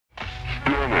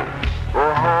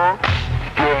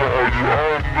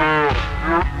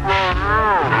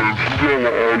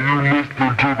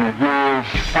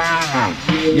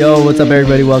Yo, what's up,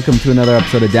 everybody? Welcome to another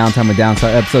episode of Downtime with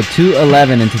Downstar, episode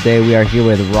 211, and today we are here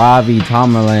with Ravi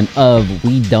Tamerlan of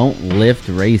We Don't Lift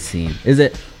Racing. Is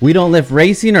it We Don't Lift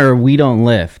Racing or We Don't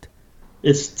Lift?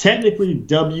 It's technically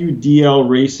WDL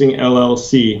Racing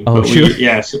LLC. Oh, sure.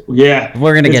 Yeah.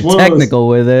 We're going to get technical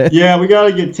with it. Yeah, we got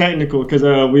to get technical because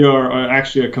we are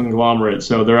actually a conglomerate.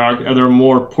 So there are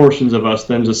more portions of us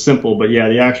than just simple. But yeah,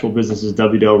 the actual business is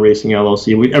WDL Racing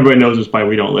LLC. Everybody knows us by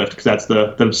We Don't Lift because that's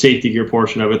the safety gear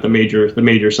portion of it, the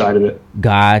major side of it.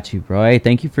 Got you, bro. Hey,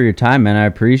 thank you for your time, man. I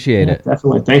appreciate it.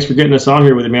 Definitely. Thanks for getting us on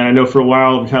here with it, man. I know for a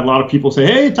while we've had a lot of people say,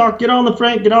 hey, get on with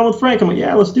Frank. I'm like,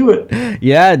 yeah, let's do it.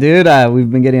 Yeah, dude. We've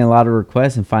been getting a lot of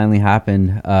requests, and finally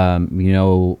happened.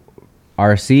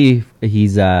 RC,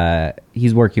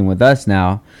 he's working with us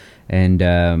now,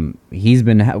 and he's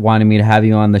been wanting me to have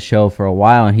you on the show for a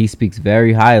while, and he speaks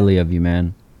very highly of you,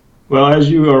 man. Well, as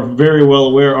you are very well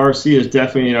aware, RC is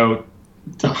definitely,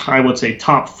 I would say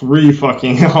top 3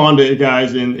 fucking Honda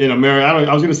guys in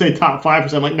America. I was going to say top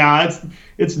 5%. I'm like, nah,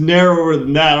 it's narrower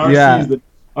than that.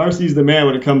 RC's the man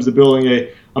when it comes to building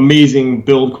a amazing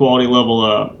build quality level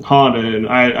Honda, and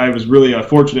I was really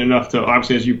fortunate enough to,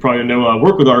 obviously, as you probably know,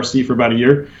 work with RC for about a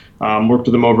year. Worked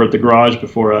with him over at the garage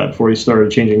before he started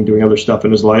doing other stuff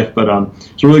in his life. But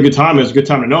it's a really good time. It was a good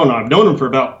time to know him. I've known him for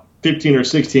about 15 or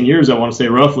 16 years, I want to say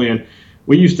roughly, and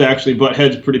we used to actually butt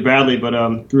heads pretty badly, but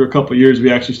through a couple of years, we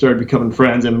actually started becoming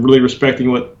friends and really respecting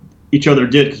what each other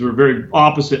did because we're very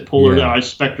opposite polar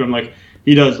spectrum. Like,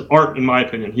 he does art, in my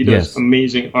opinion. He does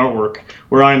amazing artwork,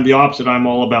 where I'm the opposite. I'm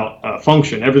all about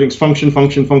function. Everything's function.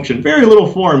 Very little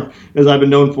form, as I've been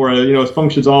known for.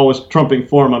 Function's always trumping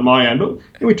form on my end. But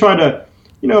we try to,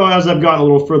 as I've gotten a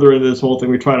little further into this whole thing,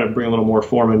 we try to bring a little more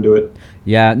form into it.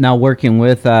 Yeah. Now, working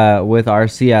with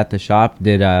RC at the shop,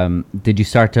 did you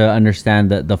start to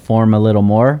understand the form a little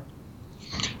more?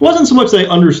 It wasn't so much that I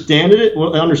understand it.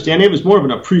 It was more of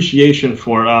an appreciation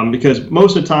for it, because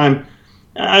most of the time,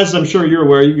 as I'm sure you're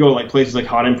aware, you go to like places like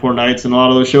Hot Import Nights and a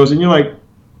lot of those shows, and you're like,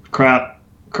 crap.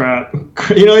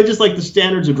 It's just like the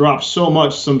standards have dropped so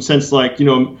much. Some sense, like,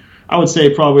 I would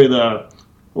say probably the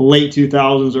late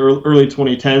 2000s or early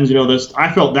 2010s.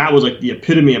 I felt that was like the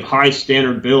epitome of high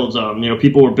standard builds.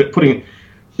 People were putting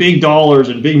big dollars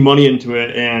and big money into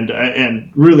it, and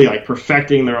really like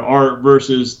perfecting their art.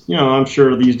 Versus, I'm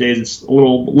sure these days it's a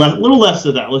little less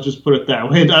of that. Let's just put it that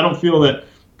way. I don't feel that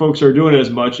folks are doing it as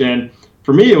much, and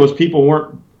for me, it was people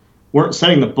weren't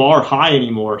setting the bar high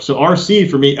anymore. So RC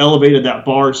for me elevated that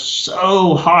bar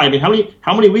so high. I mean, how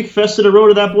many week fests did a road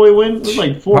of that boy win? It was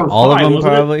like 4 or 5. All of them,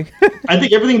 probably. I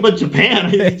think everything but Japan.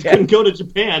 He couldn't go to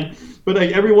Japan, but like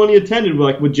everyone he attended,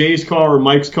 like with Jay's car or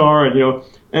Mike's car,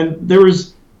 and there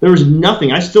was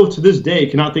nothing. I still to this day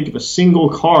cannot think of a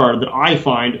single car that I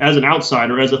find as an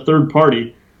outsider, as a third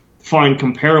party, find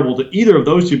comparable to either of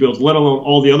those 2 builds, let alone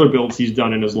all the other builds he's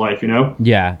done in his life,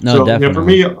 Yeah, no, so, definitely. For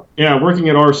me, working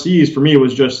at RC's, for me, it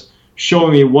was just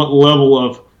showing me what level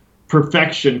of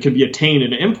perfection can be attained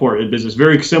in an imported business.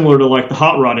 Very similar to like the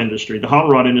hot rod industry. The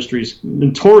hot rod industry is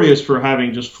notorious for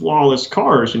having just flawless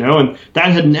cars, and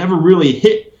that had never really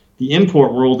hit the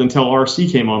import world until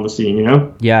RC came on the scene,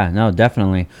 Yeah, no,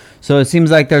 definitely. So it seems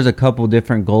like there's a couple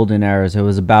different golden eras. It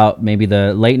was about maybe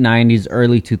the late 90s,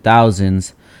 early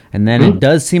 2000s. And then it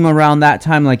does seem around that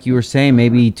time, like you were saying,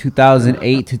 maybe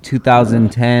 2008 to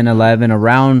 2010, 11,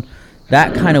 around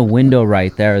that kind of window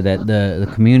right there, that the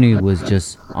community was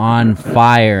just on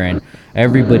fire and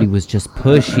everybody was just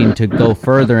pushing to go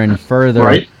further and further.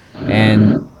 Right.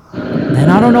 And then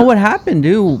I don't know what happened,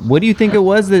 dude. What do you think it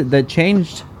was that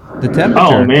changed the temperature?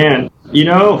 Oh, man.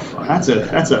 That's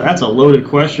a loaded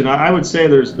question. I would say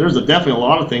there's definitely a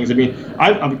lot of things. I mean,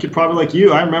 I'm probably like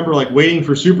you. I remember like waiting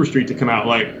for Super Street to come out,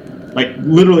 like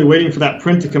literally waiting for that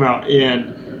print to come out,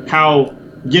 and how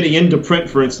getting into print,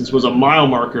 for instance, was a mile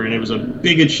marker, and it was a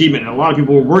big achievement, and a lot of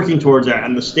people were working towards that,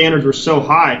 and the standards were so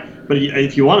high. But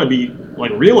if you want to be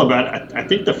like real about it, I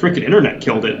think the freaking internet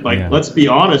killed it. Let's be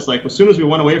honest. Like, as soon as we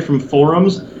went away from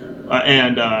forums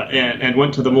and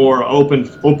went to the more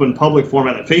open public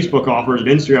format that Facebook offers and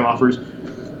Instagram offers,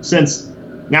 since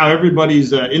now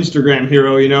everybody's Instagram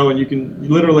hero, and you can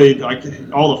literally, like,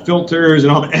 all the filters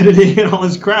and all the editing and all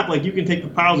this crap, like, you can take the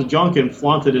piles of junk and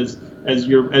flaunt it as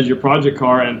your project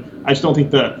car, and I just don't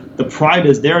think the pride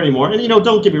is there anymore. And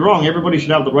don't get me wrong, everybody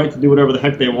should have the right to do whatever the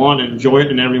heck they want and enjoy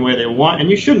it in every way they want, and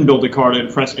you shouldn't build a car to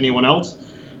impress anyone else.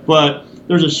 But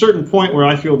there's a certain point where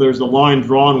I feel there's a line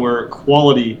drawn where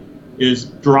quality is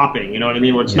dropping, you know what I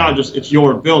mean? Where it's not just, it's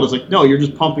your build. It's like, no, you're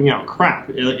just pumping out crap,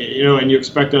 and you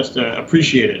expect us to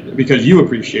appreciate it because you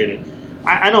appreciate it.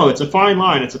 I know it's a fine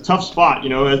line. It's a tough spot,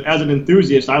 as an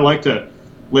enthusiast. I like to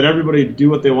let everybody do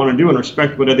what they want to do and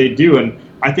respect what they do. And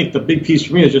I think the big piece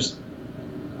for me is just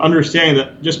understanding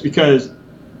that just because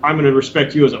I'm going to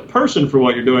respect you as a person for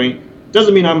what you're doing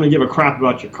doesn't mean I'm going to give a crap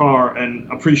about your car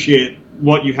and appreciate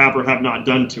what you have or have not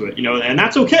done to it, and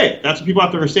that's okay. That's what people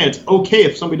have to understand. It's okay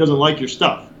if somebody doesn't like your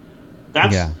stuff.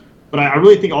 But I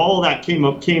really think all of that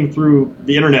came through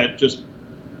the internet, just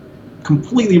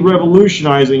completely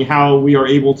revolutionizing how we are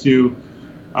able to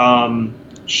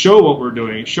show what we're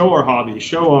doing, show our hobbies,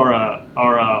 show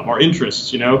our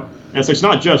interests, And it's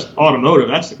not just automotive.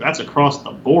 That's across the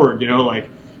board, Like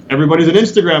everybody's an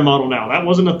Instagram model now. That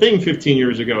wasn't a thing 15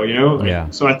 years ago,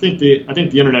 So I think the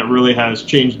internet really has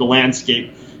changed the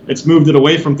landscape. It's moved it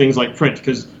away from things like print,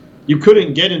 because you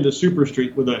couldn't get into Super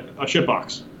Street with a ship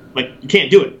box. Like, you can't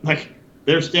do it. Like,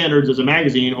 their standards as a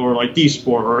magazine, or like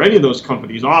D-Sport or any of those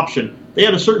companies, Option, they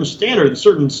had a certain standard, a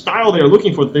certain style they were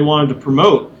looking for that they wanted to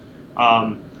promote.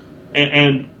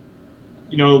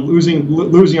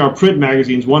 Losing our print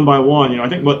magazines one by one, I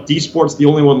think D-Sport's the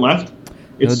only one left.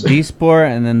 It's D-Sport,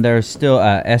 and then there's still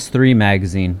S3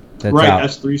 magazine that's out.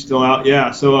 S3 still out, yeah.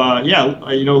 So,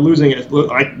 losing it.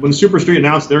 When Super Street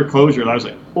announced their closure, I was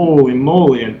like, holy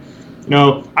moly. And,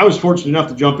 I was fortunate enough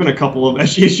to jump in a couple of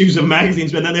issues of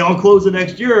magazines, but then they all closed the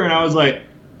next year, and I was like,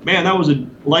 man, that was a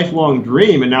lifelong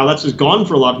dream, and now that's just gone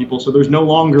for a lot of people, so there's no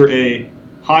longer a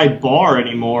high bar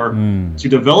anymore to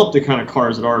develop the kind of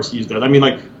cars that RC's does. I mean,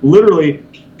 like, literally,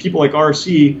 people like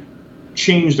RC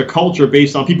changed the culture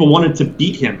based on people wanted to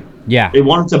beat him. Yeah. They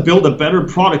wanted to build a better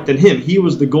product than him. He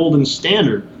was the golden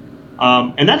standard.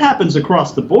 And that happens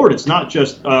across the board. It's not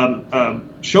just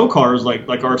show cars like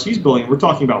RC's building. We're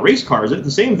talking about race cars.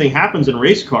 The same thing happens in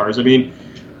race cars. I mean,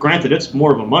 granted, it's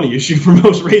more of a money issue for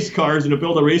most race cars. And to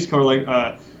build a race car like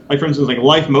for instance, like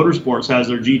Life Motorsports has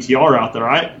their GTR out there.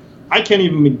 I can't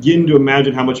even begin to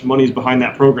imagine how much money is behind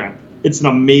that program. It's an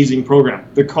amazing program.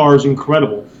 The car is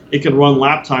incredible. It can run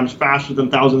lap times faster than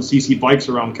 1,000cc bikes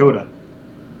around COTA.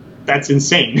 That's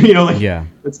insane.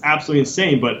 It's absolutely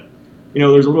insane. But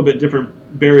there's a little bit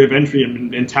different barrier of entry and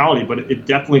mentality, but it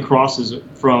definitely crosses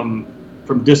from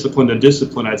discipline to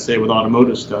discipline, I'd say, with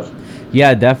automotive stuff.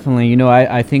 Yeah, definitely.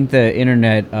 I think the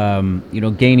internet,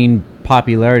 gaining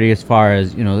popularity as far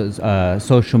as,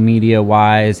 social media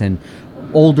wise, and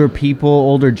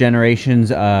older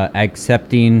generations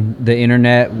accepting the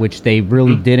internet, which they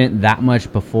really didn't that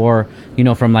much before,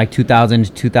 from like 2000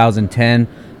 to 2010.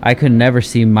 I could never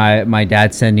see my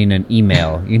dad sending an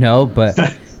email, but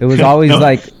it was always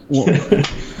like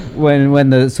when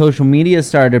the social media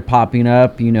started popping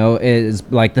up, it's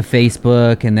like the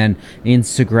Facebook and then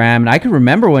Instagram. And I can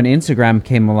remember when Instagram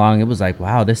came along, it was like,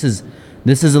 wow, this is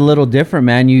a little different,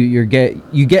 man. You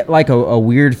get like a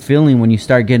weird feeling when you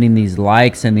start getting these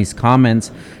likes and these comments.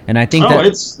 And I think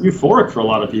it's euphoric for a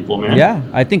lot of people, man. Yeah,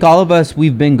 I think all of us,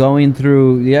 we've been going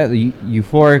through the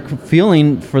euphoric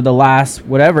feeling for the last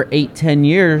 8-10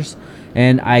 years.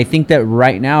 And I think that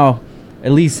right now,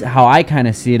 at least how I kind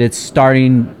of see it, it's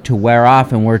starting to wear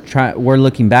off, and we're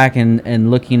looking back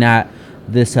and looking at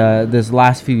this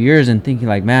last few years and thinking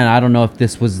like, man, I don't know if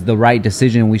this was the right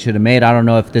decision we should have made. I don't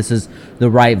know if this is the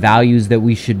right values that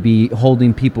we should be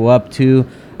holding people up to.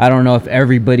 I don't know if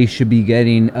everybody should be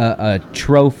getting a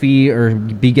trophy or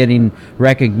be getting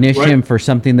recognition for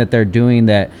something that they're doing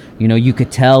that, you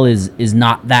could tell is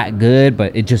not that good,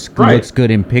 but it just looks good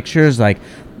in pictures. Like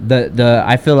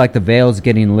I feel like the veil is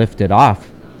getting lifted off.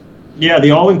 Yeah, the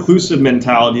all-inclusive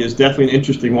mentality is definitely an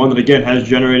interesting one that, again, has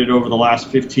generated over the last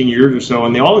 15 years or so.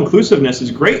 And the all-inclusiveness is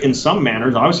great in some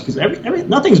manners, obviously, because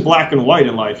nothing's black and white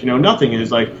in life. Nothing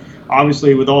is like,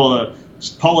 obviously, with all the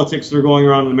politics that are going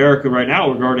around in America right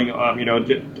now regarding, all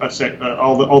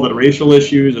the racial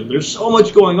issues, and there's so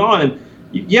much going on. And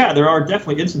yeah, there are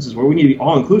definitely instances where we need to be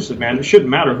all-inclusive, man. It shouldn't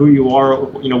matter who you are,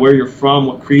 where you're from,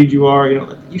 what creed you are.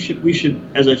 We should,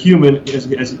 as a human,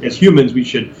 as humans, we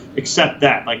should accept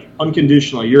that, like,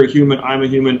 unconditionally. You're a human, I'm a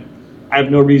human. I have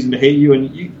no reason to hate you,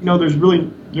 and there's really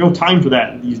no time for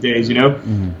that these days,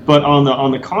 Mm-hmm. But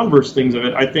on the converse things of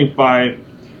it, I think by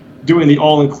doing the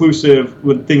all-inclusive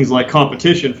with things like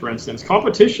competition, for instance, it's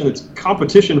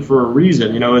competition for a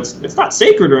reason. It's not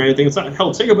sacred or anything. It's not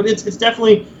held sacred, but it's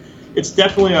definitely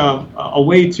a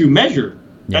way to measure.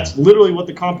 That's literally what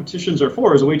the competitions are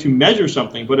for, is a way to measure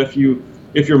something. But if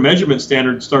your measurement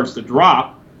standard starts to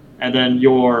drop, and then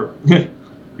your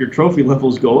trophy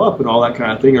levels go up and all that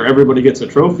kind of thing, or everybody gets a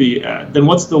trophy, then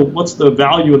what's the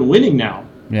value in winning now?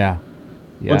 Yeah.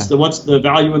 What's the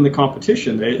value in the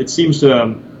competition? It seems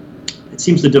to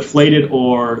deflate it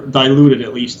or dilute it,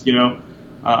 at least,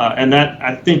 and that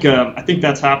I think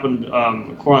that's happened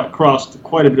across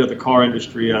quite a bit of the car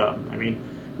industry.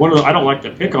 one of the, I don't like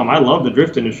to pick on them. I love the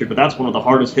drift industry, but that's one of the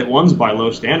hardest hit ones by low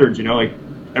standards. You know, like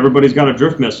everybody's got a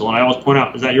drift missile, and I always point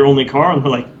out, is that your only car? And they're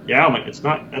like, yeah. I'm like, it's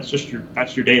not. That's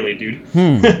your daily, dude.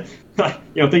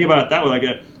 You know, think about it that way. Like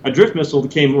a drift missile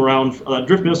came around. A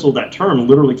drift missile, that term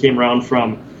literally came around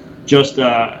from just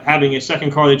having a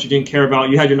second car that you didn't care about.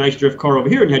 You had your nice drift car over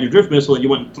here, and you had your drift missile that you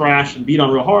went and thrashed and beat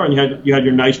on real hard, and you had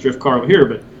your nice drift car over here.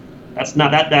 But that's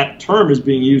not that term is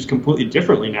being used completely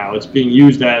differently now. It's being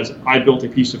used as, I built a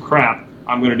piece of crap.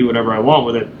 I'm going to do whatever I want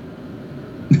with it.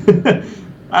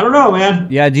 I don't know, man.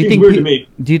 Yeah, do you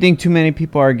think too many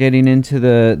people are getting into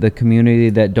the community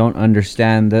that don't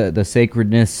understand the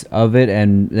sacredness of it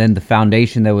and then the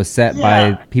foundation that was set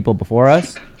by people before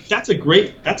us?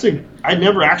 I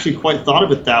never actually quite thought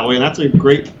of it that way, and that's a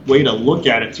great way to look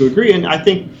at it, to agree. And I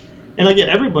think, and again,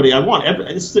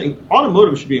 this thing,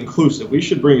 automotive should be inclusive. We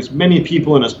should bring as many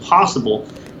people in as possible,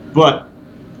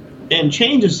 and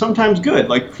change is sometimes good.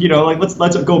 Like, you know, like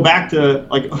let's go back to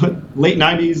like late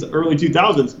 90s, early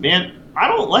 2000s. Man, I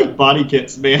don't like body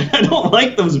kits, man. I don't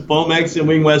like those Bomex and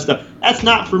Wing West stuff. That's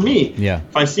not for me. Yeah.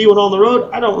 If I see one on the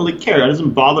road, I don't really care. It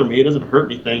doesn't bother me. It doesn't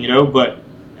hurt anything, you know, but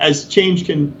as change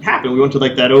can happen, we went to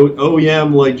like that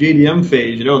OEM, like JDM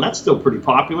phase, you know, and that's still pretty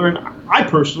popular, and I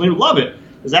personally love it.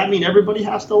 Does that mean everybody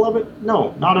has to love it?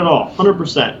 No, not at all.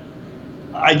 100%.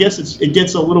 I guess it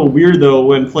gets a little weird though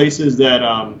when places that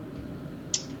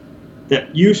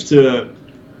used to,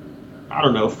 I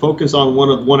don't know, focus on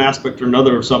one aspect or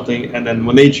another of something, and then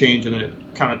when they change and it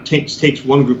kind of takes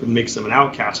one group and makes them an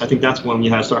outcast, I think that's when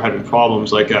you start having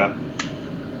problems. Like I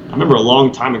remember a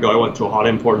long time ago, I went to a hot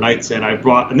import nights, and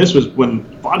and this was when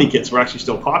body kits were actually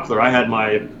still popular. I had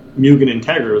my Mugen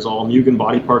Integra. It was all Mugen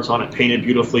body parts on it, painted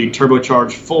beautifully,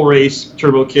 turbocharged, full race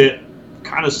turbo kit,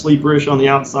 kind of sleeperish on the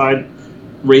outside,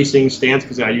 racing stance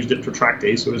because I used it for track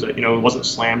days, so it was, you know, it wasn't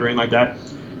slammed or anything like that.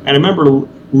 And I remember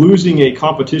losing a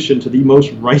competition to the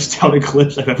most riced out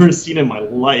Eclipse I've ever seen in my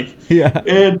life. Yeah.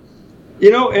 And,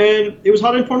 you know, and it was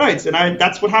hot import nights, and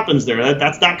that's what happens there.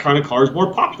 That kind of car is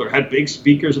more popular. It had big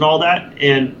speakers and all that,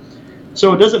 and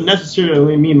so it doesn't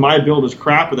necessarily mean my build is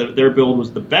crap or that their build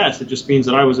was the best. It just means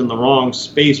that I was in the wrong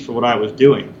space for what I was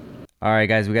doing. All right,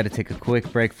 guys, we got to take a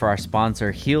quick break for our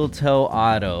sponsor, Heel Toe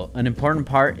Auto. An important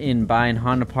part in buying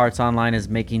Honda parts online is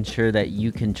making sure that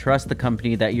you can trust the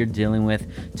company that you're dealing with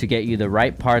to get you the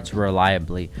right parts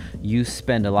reliably. You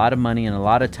spend a lot of money and a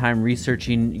lot of time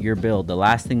researching your build. The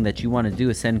last thing that you want to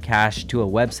do is send cash to a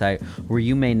website where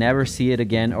you may never see it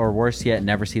again, or worse yet,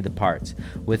 never see the parts.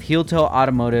 With Heel Toe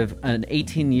Automotive, an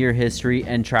 18-year history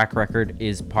and track record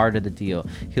is part of the deal.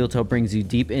 Heel Toe brings you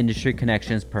deep industry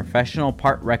connections, professional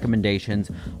part recommendations,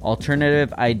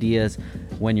 alternative ideas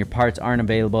when your parts aren't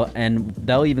available, and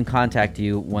they'll even contact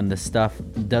you when the stuff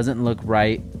doesn't look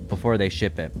right before they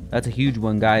ship it. That's a huge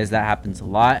one, guys. That happens a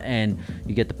lot, and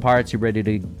you get the parts, you're ready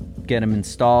to get them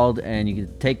installed, and you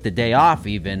can take the day off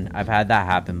even. I've had that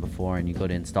happen before, and you go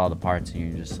to install the parts and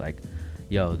you're just like,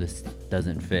 yo, this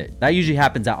doesn't fit. That usually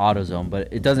happens at AutoZone, but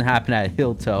it doesn't happen at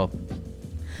Heel Toe.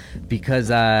 Because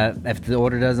if the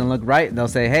order doesn't look right, they'll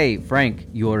say, hey, Frank,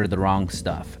 you ordered the wrong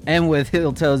stuff. And with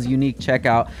Heel Toe's unique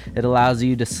checkout, it allows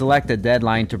you to select a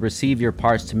deadline to receive your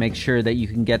parts to make sure that you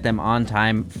can get them on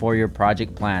time for your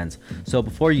project plans. So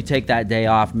before you take that day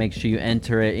off, make sure you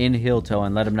enter it in Heel Toe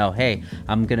and let them know, hey,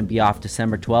 I'm going to be off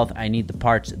December 12th. I need the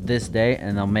parts this day,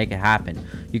 and they'll make it happen.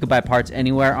 You can buy parts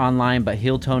anywhere online, but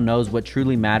Heel Toe knows what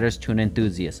truly matters to an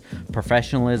enthusiast: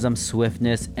 professionalism,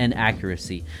 swiftness, and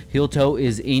accuracy. Heel Toe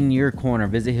is in your corner.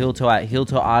 Visit Heel Toe at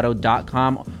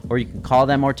heeltoeauto.com, or you can call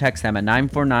them or text them at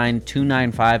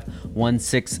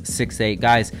 949-295-1668.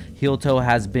 Guys, Heel Toe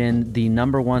has been the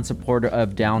 #1 supporter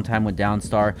of Downtime with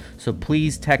Downstar, so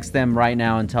please text them right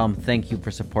now and tell them thank you for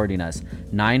supporting us.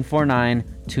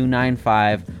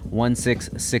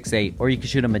 949-295-1668, or you can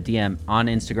shoot them a DM on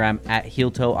Instagram at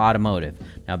Heel Toe Automotive.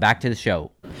 Now back to the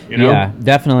show. You know? Yeah,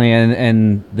 definitely,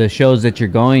 and the shows that you're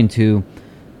going to,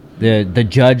 the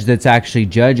judge that's actually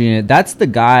judging it, that's the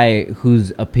guy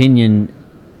whose opinion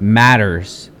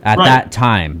matters at that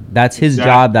time. That's his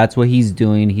job. That's what he's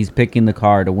doing. He's picking the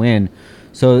car to win.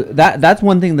 So that's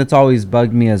one thing that's always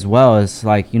bugged me as well. Is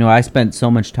like, you know, I spent so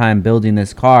much time building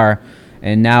this car,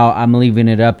 and now I'm leaving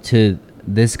it up to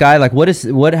this guy. Like, what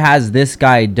has this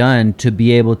guy done to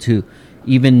be able to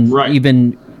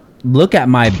even look at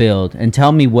my build and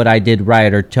tell me what I did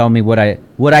right, or tell me what I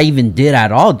even did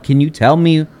at all? Can you tell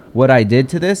me what I did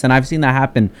to this? And I've seen that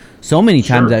happen so many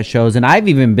times at shows, and I've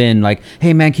even been like,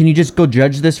 hey man, can you just go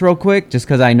judge this real quick, just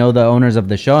because I know the owners of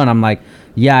the show? And I'm like,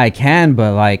 yeah, I can,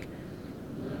 but like,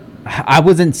 I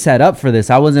wasn't set up for this.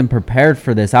 I wasn't prepared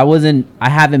for this. I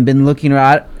haven't been looking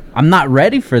I'm not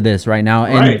ready for this right now.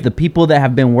 And Right. the people that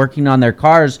have been working on their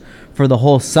cars for the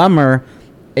whole summer,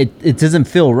 it doesn't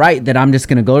feel right that I'm just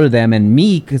going to go to them and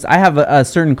because I have a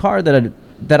certain car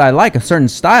that I like, a certain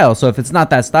style. So if it's not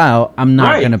that style, I'm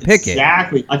not going to pick it.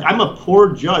 Exactly. Like, I'm a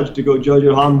poor judge to go judge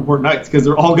at Honda Import Nights because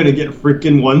they're all going to get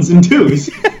freaking 1s and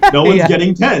 2s. No one's Yeah.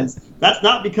 getting 10s. That's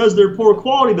not because they're poor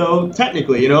quality, though,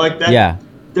 technically. You know, like that. Yeah.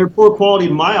 They're poor quality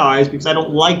in my eyes because I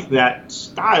don't like that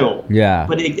style. Yeah.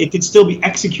 But it could still be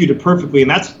executed perfectly. And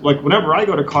that's, like, whenever I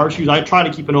go to car shoes, I try to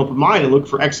keep an open mind and look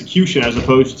for execution as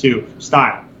opposed to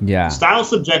style. Yeah. Style's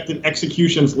subjective,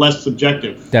 execution's less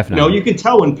subjective. Definitely. You know, you can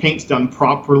tell when paint's done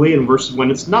properly and versus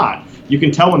when it's not. You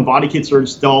can tell when body kits are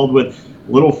installed with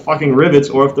little fucking rivets,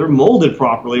 or if they're molded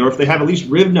properly, or if they have at least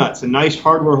rib nuts and nice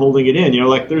hardware holding it in. You know,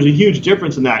 like, there's a huge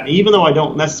difference in that. And even though I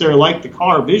don't necessarily like the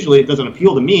car visually, it doesn't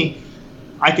appeal to me,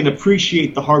 I can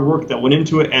appreciate the hard work that went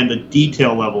into it and the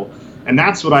detail level. And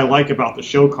that's what I like about the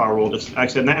show car world. Like I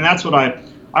said, and that's what I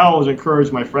always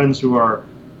encourage my friends who are,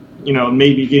 you know,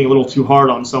 maybe getting a little too hard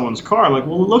on someone's car. I'm like,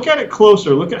 well, look at it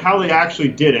closer. Look at how they actually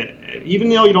did it. Even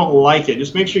though you don't like it,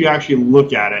 just make sure you actually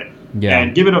look at it. Yeah.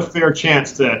 And give it a fair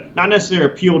chance to not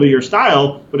necessarily appeal to your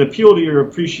style, but appeal to your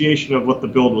appreciation of what the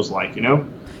build was like, you know?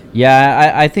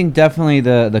 Yeah, I think definitely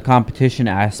the competition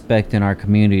aspect in our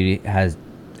community has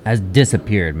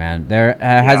disappeared, man. There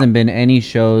hasn't been any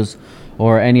shows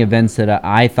or any events that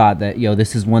I thought that,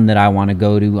 this is one that I want to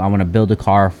go to. I want to build a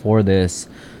car for this.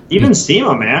 Even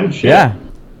SEMA, man. Shit. Yeah.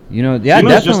 SEMA's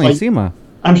Definitely just like, SEMA.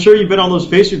 I'm sure you've been on those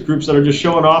Facebook groups that are just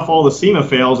showing off all the SEMA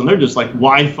fails, and they're just like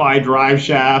Wi-Fi drive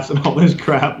shafts and all this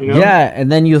crap, you know? Yeah,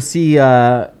 and then you'll see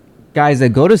guys that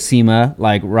go to SEMA,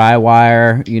 like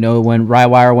Rywire. When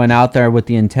Rywire went out there with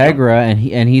the Integra,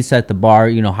 and he set the bar,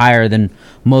 higher than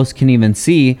most can even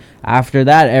see. After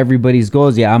that, everybody's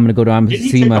goes, I'm gonna go to Didn't he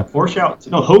SEMA. take a Porsche out?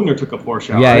 No, Hogner took a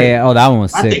Porsche out. Yeah, right? yeah. Oh, that one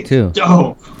was That sick thing's too.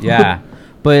 Dope. Yeah,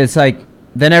 but it's like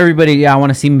then everybody, I want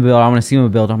to SEMA build. I want to SEMA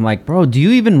build. I'm like, bro, do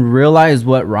you even realize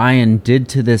what Ryan did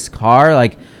to this car?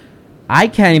 Like, I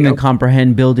can't even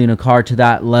comprehend building a car to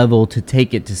that level to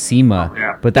take it to SEMA. Oh,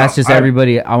 yeah. But that's just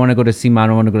everybody. I want to go to SEMA. I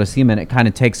don't want to go to SEMA. And it kind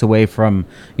of takes away from,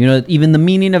 even the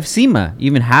meaning of SEMA.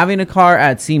 Even having a car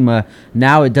at SEMA,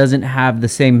 now it doesn't have the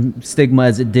same stigma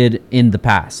as it did in the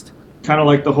past. Kind of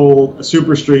like the whole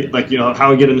Super Street, like,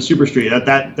 how we get into Super Street.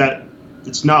 That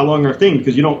it's not longer a thing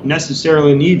because you don't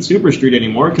necessarily need Super Street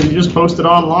anymore because you just post it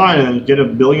online and get a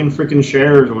billion freaking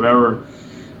shares or whatever.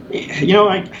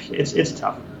 It's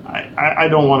tough. I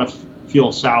don't want to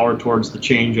feel sour towards the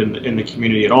change in the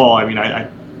community at all. I mean, like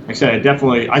I said,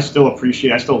 I still love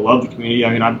the community.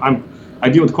 I mean, I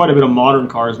deal with quite a bit of modern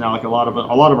cars now. Like a lot of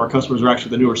our customers are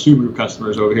actually the newer Subaru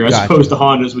customers over here, as opposed to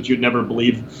Hondas, which you'd never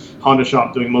believe. Honda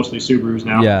shop doing mostly Subarus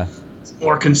now. Yeah. It's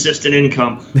more consistent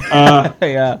income.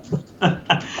 Yeah.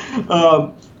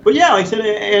 But yeah, like I said,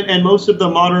 and most of the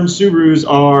modern Subarus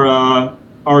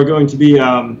are going to be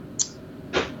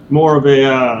more of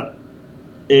a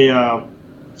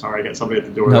sorry, I got somebody at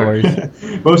the door. No there.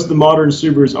 worries. Most of the modern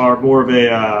Subarus are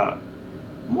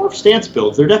more of stance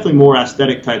builds. They're definitely more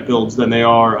aesthetic type builds than they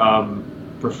are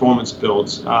performance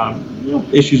builds.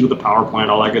 Issues with the power plant,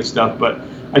 all that good stuff. But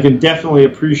I can definitely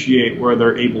appreciate where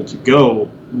they're able to go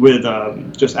with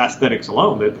just aesthetics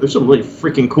alone. There's some really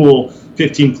freaking cool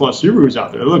 15 plus Subarus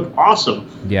out there. They look awesome.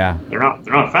 Yeah. They're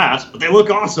not fast, but they look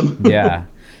awesome. Yeah.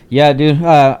 Yeah, dude.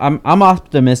 I'm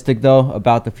optimistic though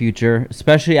about the future,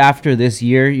 especially after this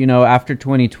year. After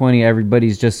 2020,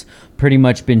 everybody's just pretty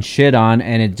much been shit on,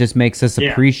 and it just makes us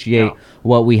appreciate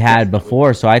what we had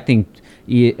before. So I think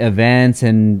events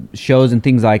and shows and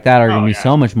things like that are going to be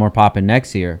so much more popping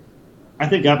next year. I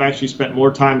think I've actually spent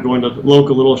more time going to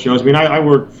local little shows. I mean, I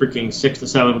work freaking 6 to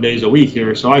 7 days a week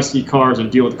here, so I see cars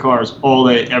and deal with cars all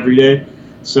day, every day.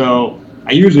 So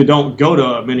I usually don't go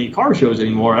to many car shows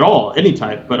anymore at all, any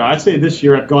type. But I'd say this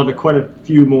year I've gone to quite a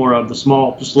few more of the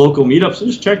small, just local meetups and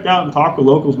just checked out and talked with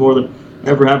locals more than I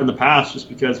ever have in the past, just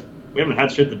because we haven't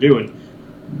had shit to do in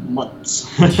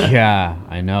months. Yeah,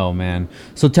 I know, man.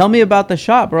 So tell me about the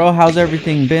shop, bro. How's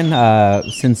everything been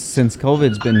since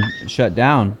COVID's been shut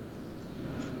down?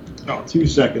 Oh, 2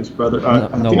 seconds, brother. No I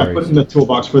think I put worries. it in the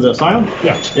toolbox for the Scion.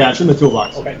 Yeah, it's in the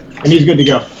toolbox. Okay. And he's good to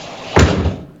go.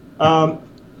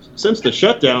 Since the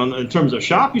shutdown, in terms of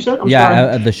shop, you said?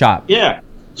 The shop. Yeah.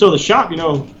 So the shop, a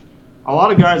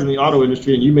lot of guys in the auto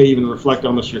industry, and you may even reflect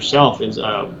on this yourself, is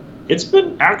it's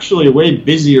been actually way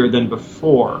busier than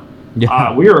before.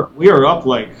 Yeah. We are up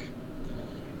like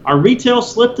our retail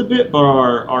slipped a bit, but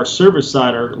our service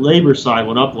side, our labor side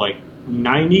went up like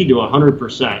 90 to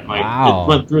 100%. Like Wow. It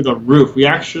went through the roof. We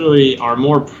actually are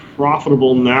more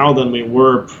profitable now than we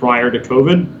were prior to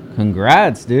COVID.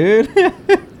 Congrats, dude.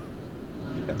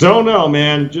 Don't know,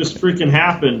 man. Just freaking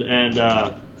happened,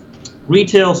 and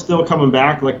retail's still coming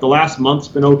back. Like the last month's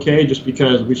been okay, just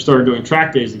because we started doing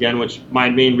track days again, which my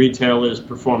main retail is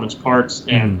performance parts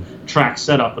and track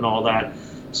setup and all that.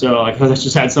 So I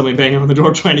just had somebody banging on the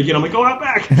door trying to get. I'm like, go out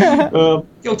back, go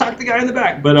talk to the guy in the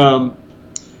back. But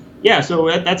yeah, so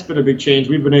that's been a big change.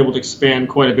 We've been able to expand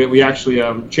quite a bit. We actually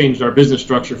changed our business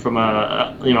structure from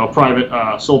a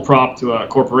private sole prop to a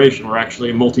corporation. We're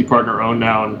actually multi-partner owned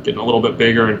now and getting a little bit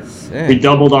bigger. And we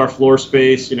doubled our floor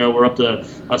space. We're up to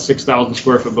a 6,000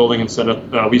 square foot building instead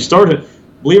of we started.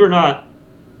 Believe it or not,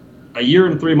 a year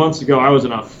and 3 months ago, I was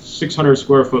in a 600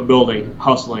 square foot building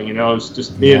hustling. It was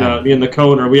just me and the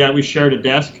co-owner. We shared a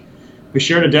desk. We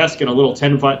shared a desk in a little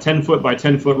 10 foot by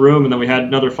 10 foot room, and then we had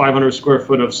another 500 square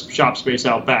foot of shop space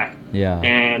out back. Yeah.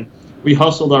 And we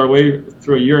hustled our way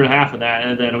through a year and a half of that,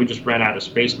 and then we just ran out of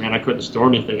space, man. I couldn't store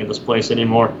anything in this place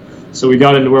anymore. So we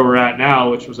got into where we're at now,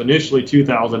 which was initially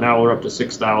 2,000. Now we're up to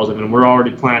 6,000, and we're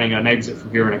already planning an exit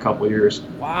from here in a couple of years.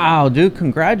 Wow, dude!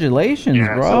 Congratulations,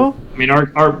 bro. So, I mean,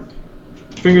 our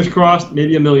fingers crossed,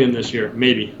 maybe 1 million this year,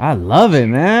 maybe. I love it,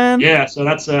 man. Yeah, so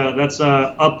that's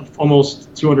up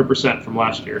almost 200% from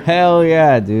last year. Hell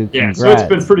yeah, dude. Yeah, Congrats. so it's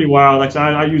been pretty wild. Like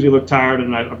I usually look tired,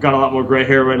 and I've got a lot more gray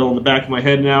hair right on the back of my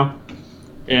head now.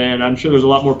 And I'm sure there's a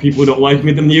lot more people who don't like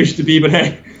me than there used to be, but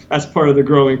hey, that's part of the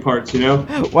growing parts,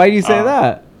 Why do you say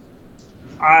that?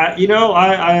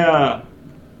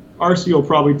 RC will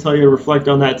probably tell you to reflect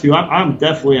on that too. I'm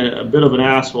definitely a bit of an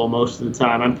asshole most of the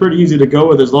time. I'm pretty easy to go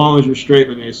with as long as you're straight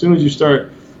with me. As soon as you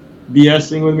start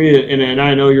BSing with me and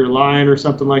I know you're lying or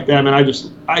something like that, man, I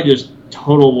just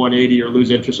total 180 or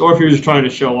lose interest. Or if you're just trying to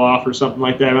show off or something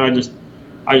like that, man,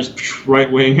 I just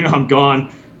right wing, I'm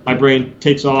gone. My brain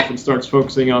takes off and starts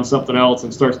focusing on something else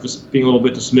and starts just being a little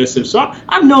bit dismissive. So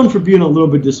I'm known for being a little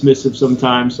bit dismissive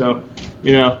sometimes. So,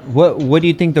 What do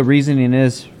you think the reasoning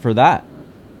is for that?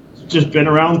 Just been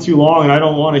around too long, and I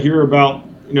don't want to hear about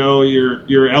your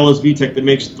LSV tech that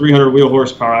makes 300 wheel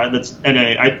horsepower. That's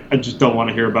NA. I just don't want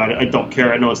to hear about it. I don't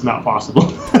care. I know it's not possible.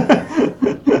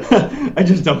 I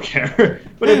just don't care.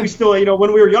 But if we still,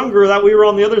 when we were younger, that we were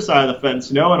on the other side of the fence,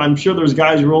 and I'm sure there's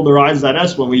guys who rolled their eyes at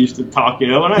us when we used to talk,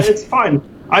 and it's fine.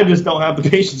 I just don't have the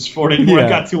patience for it anymore. Yeah. I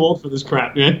got too old for this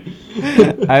crap, man.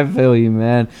 I feel you,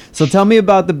 man. So tell me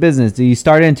about the business. Did you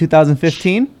start it in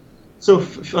 2015? So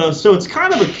it's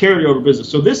kind of a carryover business.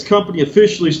 So this company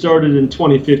officially started in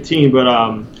 2015, but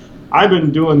I've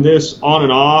been doing this on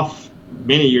and off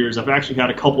many years. I've actually had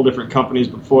a couple different companies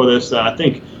before this. I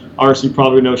think RC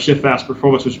probably knows Shift Fast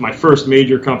Performance, which is my first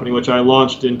major company, which I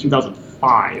launched in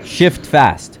 2005. Shift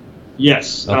Fast.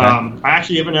 Yes. Okay. I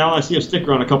actually even now I see a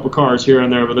sticker on a couple cars here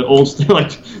and there with the old, like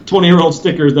 20-year-old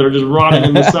stickers that are just rotting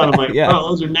in the sun. I'm like, yeah. Oh,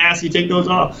 those are nasty. Take those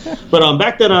off. But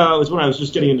back then was when I was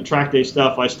just getting into track day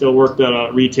stuff. I still worked at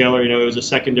a retailer. It was a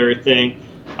secondary thing.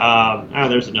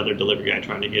 There's another delivery guy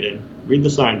trying to get in. Read the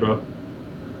sign, bro.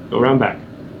 Go around back.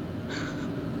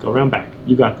 Go around back.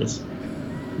 You got this.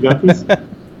 You got this?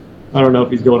 I don't know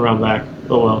if he's going around back.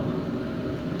 Oh,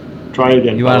 well. Try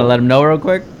again. You want to let him know real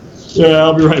quick? Yeah,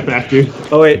 I'll be right back, dude.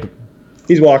 Oh, wait.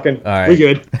 He's walking. All right. We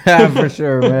good. For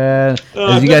sure, man.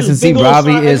 As you guys can see,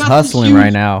 Robbie is hustling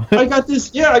right now. I got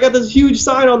this huge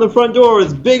sign on the front door with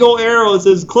this big old arrow that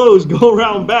says closed, go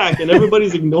around back, and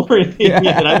everybody's ignoring me.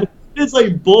 And it's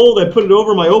like bold. I put it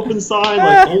over my open sign.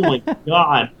 Like, oh my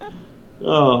God.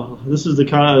 Oh, this is the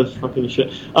kind of fucking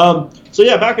shit. So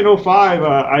yeah, back in 2005,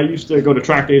 I used to go to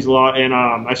track days a lot, and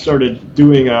I started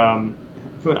doing, I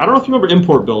don't know if you remember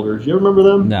Import Builders. You ever remember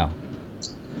them? No.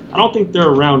 I don't think they're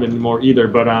around anymore either,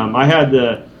 but I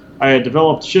had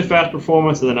developed Shift Fast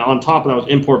Performance, and then on top of that was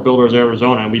Import Builders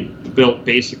Arizona, and we built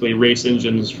basically race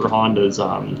engines for Hondas.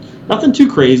 Nothing too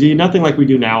crazy, nothing like we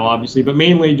do now, obviously, but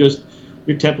mainly just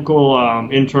your typical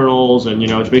internals and,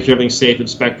 to make sure everything's safe and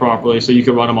spec properly so you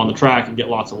can run them on the track and get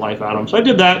lots of life out of them. So I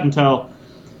did that until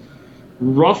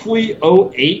roughly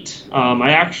 2008.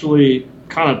 I actually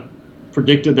kind of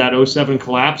predicted that 2007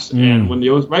 collapse, and when the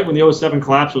 2007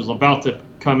 collapse was about to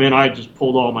come in, I just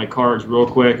pulled all my cards real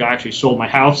quick. I actually sold my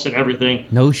house and everything.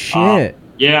 No shit.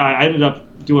 Yeah, I ended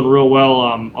up doing real well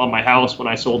on my house when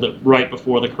I sold it right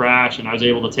before the crash, and I was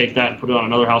able to take that and put it on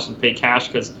another house and pay cash,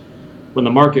 because when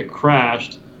the market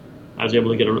crashed, I was able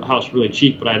to get a house really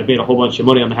cheap, but I had made a whole bunch of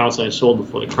money on the house I sold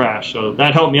before the crash. So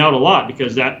that helped me out a lot,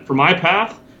 because that, for my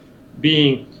path,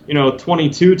 being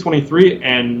 22, 23,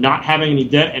 and not having any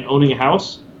debt and owning a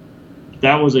house,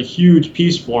 that was a huge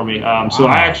piece for me. So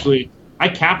I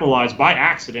capitalized by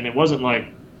accident. It wasn't like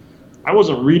I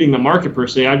wasn't reading the market per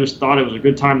se. I just thought it was a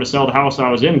good time to sell the house I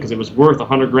was in because it was worth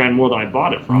 $100,000 more than I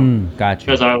bought it from. Gotcha.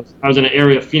 Because I was in an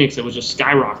area of Phoenix that was just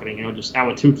skyrocketing. You know, just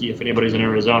Ahwatukee. If anybody's in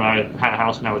Arizona, I had a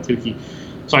house in Ahwatukee.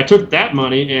 So I took that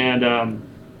money and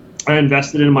I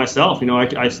invested in myself. You know,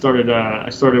 I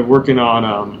started working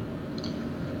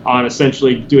on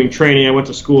essentially doing training. I went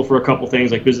to school for a couple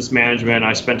things like business management.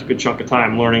 I spent a good chunk of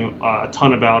time learning a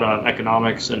ton about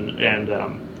economics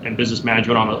and business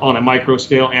management on a micro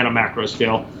scale and a macro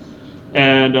scale.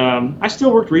 And I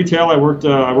still worked retail. I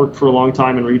worked for a long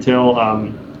time in retail,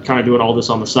 kind of doing all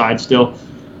this on the side still.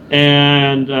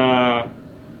 And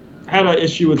had an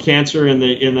issue with cancer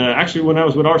actually when I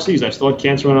was with RCs. I still had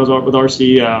cancer when I was with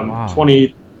RC. Wow.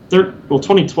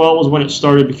 2012 was when it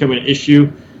started becoming an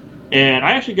issue. And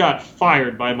I actually got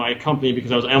fired by my company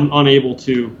because I was unable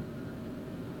to.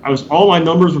 All my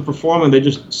numbers were performing. They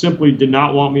just simply did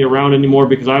not want me around anymore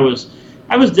because I was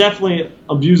definitely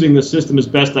abusing the system as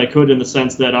best I could in the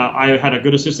sense that I had a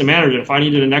good assistant manager. If I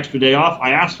needed an extra day off,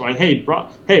 I asked for it. Hey,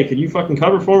 could you fucking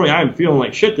cover for me? I'm feeling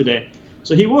like shit today.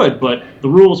 So he would, but the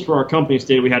rules for our company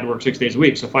stated we had to work 6 days a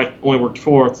week. So if I only worked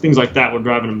 4, things like that were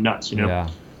driving him nuts, you know. Yeah.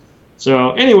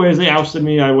 So, anyways, they ousted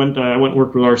me. I went and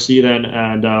worked with RC then,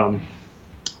 and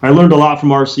I learned a lot from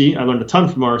RC. I learned a ton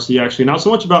from RC, actually. Not so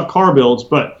much about car builds,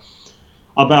 but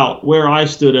about where I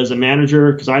stood as a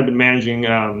manager, because I'd been managing,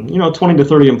 20 to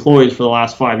 30 employees for the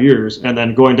last 5 years, and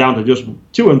then going down to just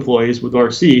 2 employees with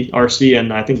RC,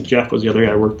 and I think Jeff was the other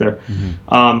guy I worked there,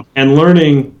 and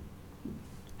learning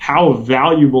how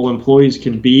valuable employees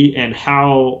can be and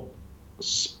how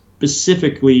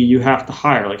specifically you have to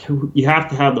hire. Like, you have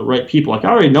to have the right people. Like, I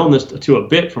already known this to a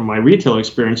bit from my retail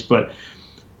experience, but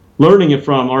learning it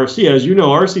from RC, as you know,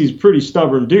 RC's a pretty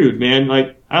stubborn dude, man.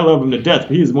 Like, I love him to death,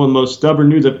 but he's one of the most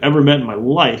stubborn dudes I've ever met in my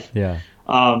life. Yeah.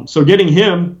 So getting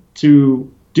him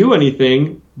to do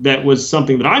anything that was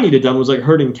something that I needed done was like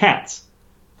herding cats,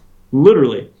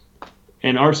 literally.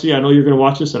 And RC, I know you're going to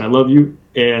watch this, and I love you,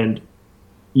 and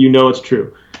you know it's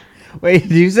true. Wait,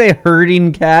 did you say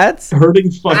herding cats?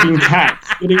 Herding fucking cats.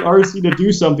 Getting RC to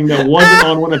do something that wasn't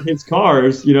on one of his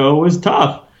cars, was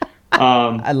tough.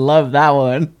 I love that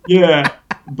one. Yeah,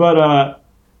 but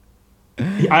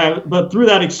through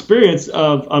that experience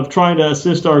of trying to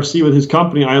assist RC with his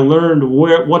company, I learned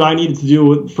what I needed to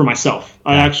do for myself.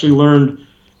 I actually learned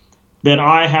that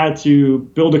I had to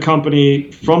build a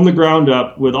company from the ground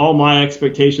up with all my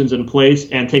expectations in place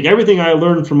and take everything I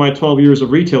learned from my 12 years of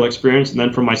retail experience and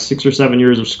then from my 6 or 7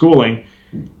 years of schooling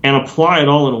and apply it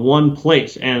all in one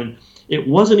place. And it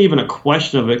wasn't even a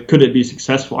question of could it be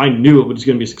successful. I knew it was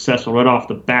going to be successful right off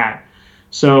the bat.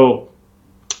 So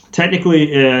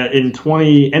technically end of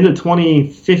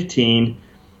 2015,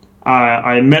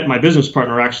 I met my business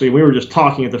partner, actually. We were just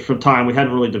talking at the time. We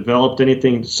hadn't really developed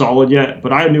anything solid yet,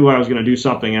 but I knew I was going to do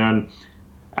something, and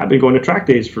I've been going to track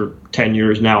days for 10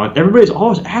 years now, and everybody's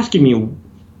always asking me,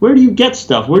 where do you get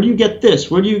stuff? Where do you get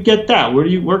this? Where do you get that?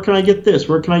 Where can I get this?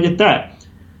 Where can I get that?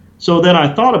 So then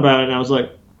I thought about it, and I was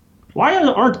like, why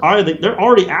aren't I? They're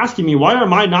already asking me, why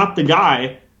am I not the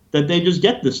guy that they just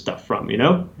get this stuff from,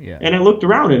 Yeah. And I looked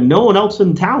around, and no one else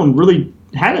in town really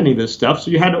had any of this stuff, so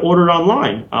you had to order it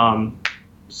online.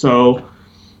 So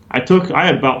I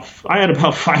had about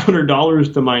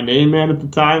 $500 to my name, man, at the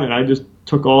time, and I just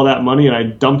took all that money and I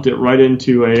dumped it right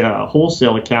into a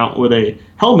wholesale account with a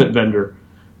helmet vendor,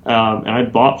 and I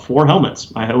bought 4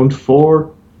 helmets. I owned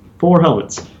four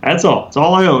helmets. That's all. That's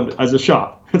all I owned as a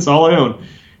shop. That's all I owned.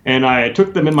 And I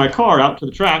took them in my car out to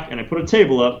the track, and I put a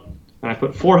table up, and I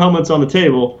put 4 helmets on the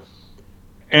table,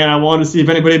 and I wanted to see if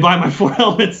anybody would buy my 4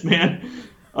 helmets, man.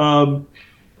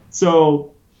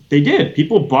 So they did.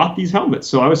 People bought these helmets.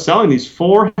 So I was selling these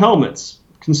 4 helmets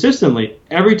consistently.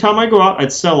 Every time I go out,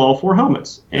 I'd sell all 4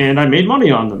 helmets, and I made money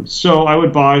on them. So I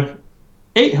would buy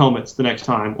 8 helmets the next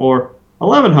time, or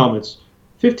 11 helmets,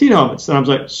 15 helmets. And I was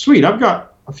like, sweet, I've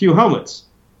got a few helmets.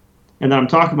 And then I'm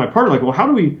talking to my partner, like, well, how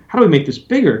do we make this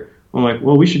bigger? I'm like,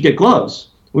 well, we should get gloves.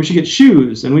 We should get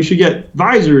shoes, and we should get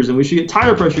visors, and we should get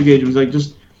tire pressure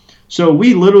gauges. So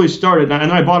we literally started,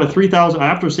 and I bought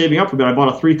after saving up for a bit, I bought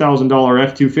a $3,000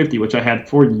 F-250, which I had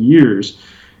for years.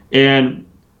 And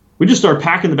we just started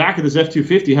packing the back of this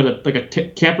F-250, had a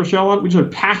camper shell on it. We just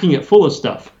started packing it full of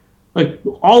stuff, like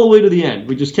all the way to the end.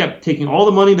 We just kept taking all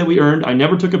the money that we earned. I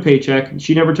never took a paycheck.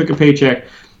 She never took a paycheck.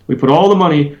 We put all the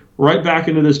money right back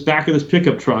into this back of this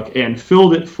pickup truck and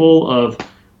filled it full of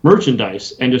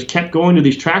merchandise and just kept going to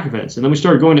these track events. And then we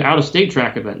started going to out-of-state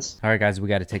track events. All right, guys, we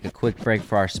got to take a quick break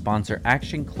for our sponsor,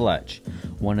 Action Clutch.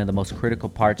 One of the most critical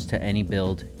parts to any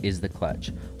build is the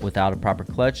clutch. Without a proper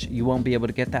clutch, you won't be able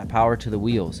to get that power to the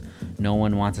wheels. No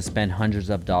one wants to spend hundreds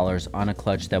of dollars on a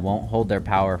clutch that won't hold their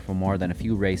power for more than a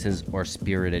few races or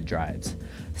spirited drives.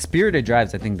 Spirited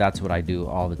drives, I think that's what I do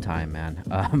all the time,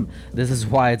 man. This is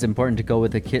why it's important to go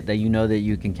with a kit that you know that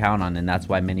you can count on, and that's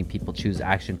why many people choose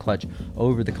Action Clutch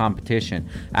over the competition.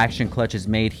 Action Clutch is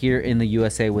made here in the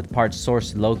USA with parts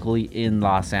sourced locally in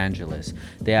Los Angeles.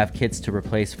 They have kits to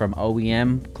replace from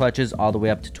OEM clutches all the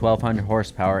way up to 1200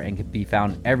 horsepower and can be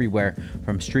found everywhere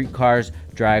from street cars,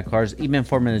 drag cars, even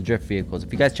Formula Drift vehicles.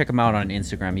 If you guys check them out on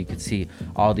Instagram, you can see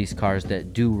all these cars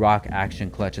that do rock Action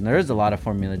Clutch, and there is a lot of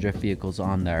Formula Drift vehicles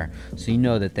on there, so you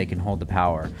know that they can hold the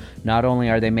power. Not only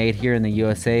are they made here in the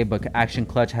USA, but Action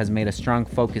Clutch has made a strong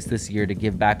focus this year to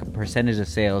give back a percentage of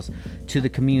sales to the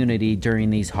community during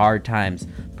these hard times,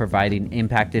 providing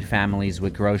impacted families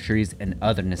with groceries and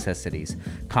other necessities.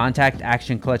 Contact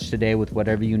Action Clutch today with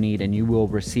whatever you need and you will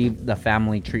receive the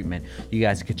family treatment. You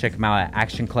guys can check them out at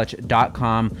actionclutch.com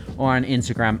or on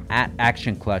Instagram at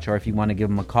Action Clutch, or if you want to give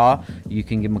them a call, you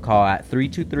can give them a call at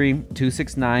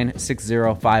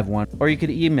 323-269-6051, or you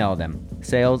could email them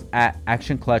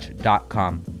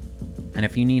sales@actionclutch.com. And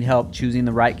if you need help choosing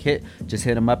the right kit, just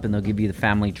hit them up and they'll give you the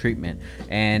family treatment.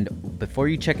 And before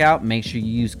you check out, make sure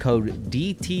you use code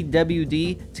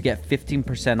DTWD to get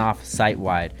 15% off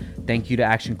site-wide. Thank you to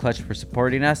Action Clutch for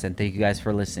supporting us, and thank you guys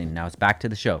for listening. Now it's back to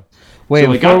the show. Wait,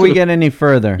 so before we get any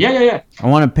further, I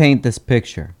want to paint this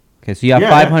picture. Okay, so you have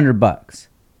 $500.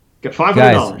 Get $500.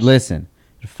 Guys, listen.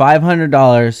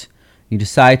 $500, you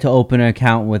decide to open an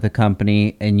account with a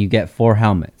company, and you get 4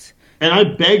 helmets. And I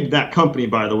begged that company,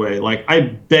 by the way. Like, I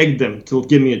begged them to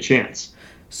give me a chance.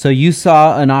 So you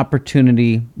saw an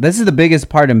opportunity. This is the biggest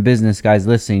part in business, guys.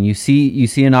 Listen, you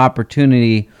see an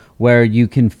opportunity where you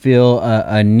can feel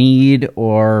a need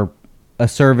or a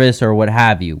service or what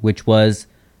have you, which was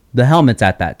the helmets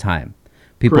at that time.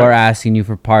 People are asking you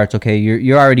for parts. Okay,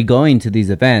 you're already going to these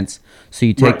events, so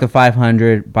you take the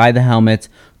 500, buy the helmets,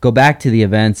 go back to the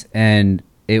events, and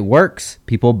it works.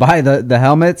 People buy the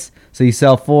helmets, so you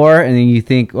sell 4, and then you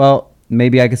think, well,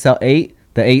 maybe I could sell 8.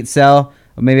 The 8 sell,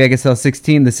 or maybe I could sell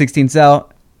 16. The 16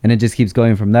 sell, and it just keeps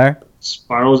going from there.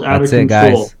 Spirals out of control. That's it,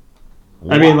 guys.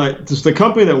 I mean, like, just the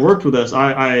company that worked with us,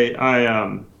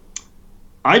 I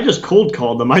just cold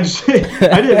called them. I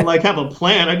didn't like have a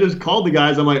plan. I just called the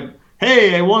guys. I'm like,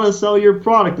 hey, I want to sell your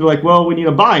product. They're like, well, we need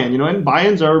a buy-in, and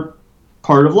buy-ins are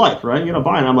part of life, right? You know,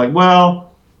 buy-in. I'm like, well,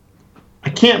 I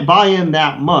can't buy in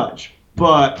that much,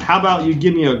 but how about you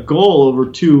give me a goal over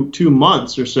two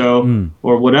months or so,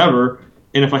 or whatever,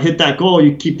 and if I hit that goal,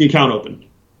 you keep the account open.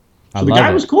 So the guy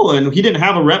was cool, and he didn't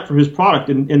have a rep for his product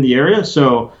in the area,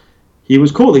 so he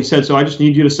was cool. He said, so I just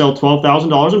need you to sell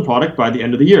 $12,000 in product by the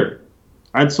end of the year.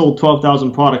 I'd sold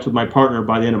 12,000 products with my partner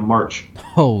by the end of March.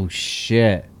 Oh,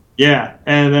 shit. Yeah,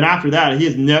 and then after that,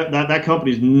 that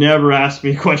company's never asked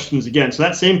me questions again. So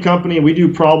that same company, we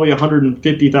do probably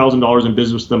 $150,000 in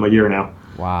business with them a year now.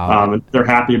 Wow. And they're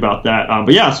happy about that.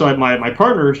 But yeah, so my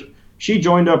partner, she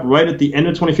joined up right at the end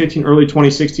of 2015, early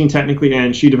 2016 technically,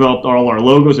 and she developed all our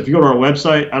logos. If you go to our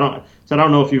website, I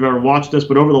don't know if you've ever watched this,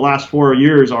 but over the last 4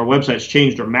 years, our website's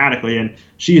changed dramatically, and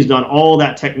she's done all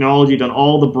that technology, done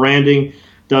all the branding,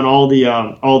 done all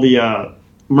the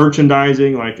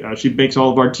merchandising. Like she makes all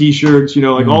of our T-shirts,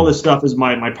 all this stuff is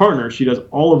my partner. She does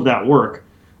all of that work.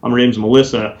 Her name's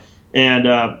Melissa, and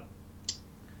that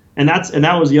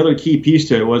was the other key piece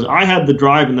to it. Was I had the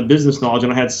drive and the business knowledge,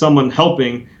 and I had someone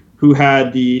helping who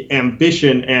had the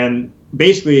ambition, and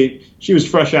basically she was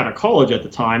fresh out of college at the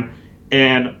time.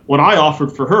 And what I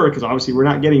offered for her, because obviously we're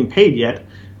not getting paid yet,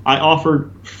 I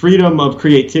offered freedom of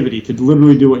creativity to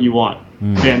literally do what you want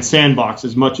and sandbox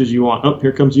as much as you want. Oh,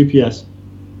 here comes UPS.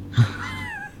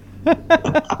 That's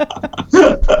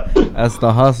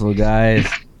the hustle, guys.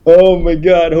 Oh my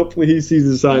God! Hopefully he sees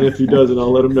the sign. If he doesn't,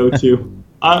 I'll let him know too.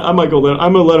 I might go.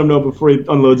 I'm gonna let him know before he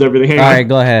unloads everything. Hang on. All right,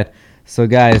 go ahead. So,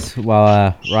 guys,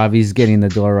 while Ravi's getting the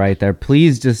door right there,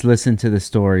 please just listen to the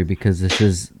story,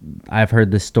 because I've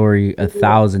heard this story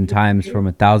 1,000 times from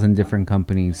 1,000 different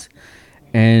companies,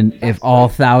 and if all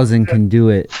 1,000 can do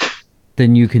it,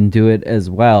 then you can do it as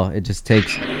well. It just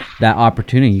takes that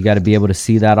opportunity. You got to be able to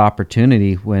see that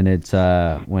opportunity when it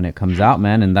comes out,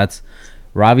 man. And that's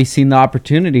Ravi's seen the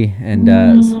opportunity, and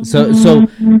so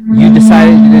you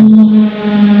decided.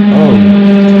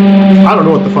 Oh, I don't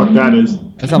know what the fuck that is.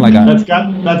 That sounds like that's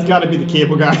got to be the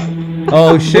cable guy.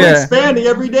 Oh shit! We're expanding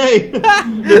every day.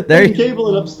 They're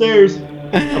cabling upstairs.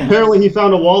 Apparently, he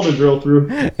found a wall to drill through.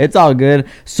 It's all good.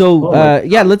 So,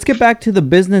 let's get back to the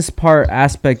business part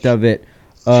aspect of it.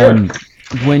 Sure.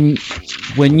 When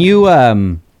you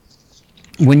were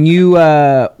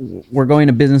going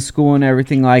to business school and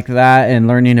everything like that, and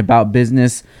learning about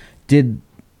business, did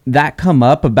that come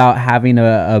up about having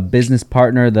a business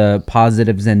partner, the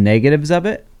positives and negatives of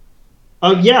it?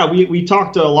 Yeah, we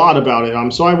talked a lot about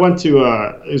it. So I went to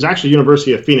it was actually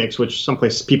University of Phoenix, which some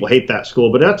places people hate that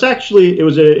school, but that's actually it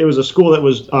was a school that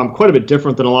was quite a bit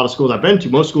different than a lot of schools I've been to.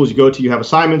 Most schools you go to, you have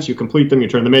assignments, you complete them, you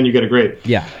turn them in, you get a grade.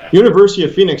 Yeah. University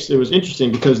of Phoenix, it was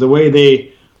interesting because the way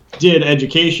they did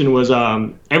education was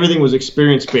everything was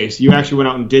experience based. You actually went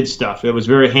out and did stuff. It was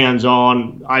very hands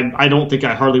on. I don't think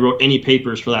I hardly wrote any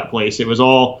papers for that place. It was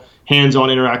all hands on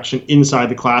interaction inside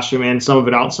the classroom and some of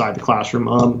it outside the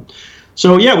classroom.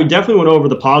 So yeah, we definitely went over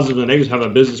the positives and negatives of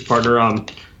having a business partner.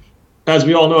 As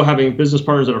we all know, having business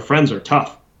partners that are friends are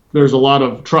tough. There's a lot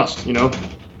of trust,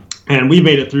 and we've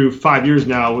made it through 5 years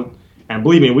now. And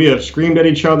believe me, we have screamed at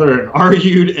each other and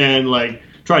argued and like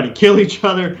tried to kill each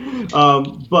other.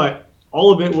 But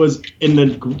all of it was in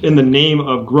the name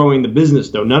of growing the business,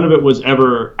 though. None of it was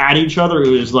ever at each other. It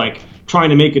was like trying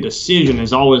to make a decision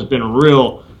has always been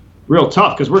real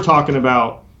tough because we're talking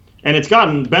about. And it's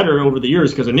gotten better over the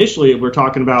years because initially we're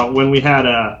talking about when we had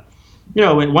at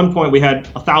one point we had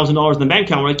 $1,000 in the bank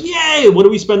account. We're like, yay, what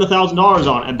do we spend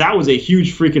 $1,000 on? And that was a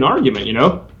huge freaking argument,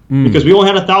 because we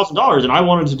only had $1,000 and I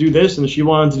wanted to do this and she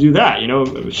wanted to do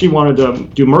that. She wanted to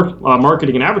do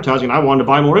marketing and advertising and I wanted to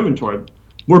buy more inventory.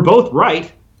 We're both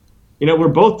right. We're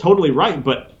both totally right.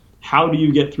 But how do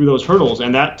you get through those hurdles?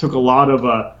 And that took a lot of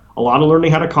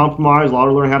learning how to compromise, a lot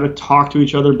of learning how to talk to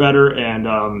each other better.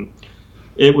 And,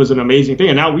 it was an amazing thing,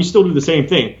 and now we still do the same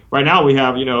thing. Right now, we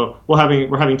have, we're having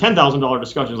 $10,000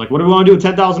 discussions. Like, what do we want to do with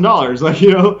 $10,000? Like,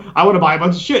 I want to buy a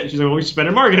bunch of shit. She's like, well, we should spend it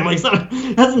in marketing. I'm like,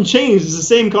 it hasn't changed. It's the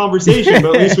same conversation,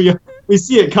 but at least we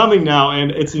see it coming now,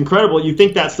 and it's incredible. You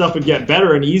think that stuff would get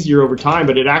better and easier over time,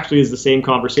 but it actually is the same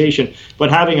conversation. But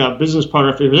having a business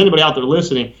partner, if there's anybody out there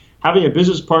listening, having a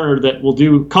business partner that will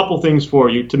do a couple things for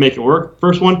you to make it work.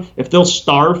 First one, if they'll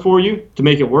starve for you to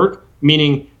make it work,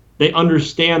 meaning they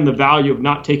understand the value of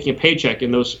not taking a paycheck in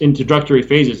those introductory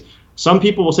phases. Some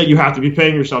people will say you have to be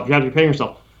paying yourself. You have to be paying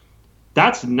yourself.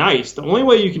 That's nice. The only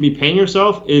way you can be paying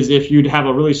yourself is if you'd have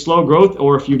a really slow growth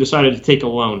or if you decided to take a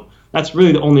loan. That's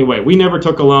really the only way. We never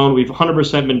took a loan. We've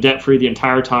 100% been debt-free the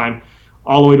entire time.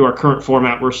 All the way to our current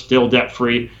format, we're still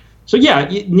debt-free. So yeah,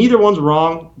 neither one's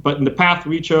wrong, but the path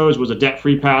we chose was a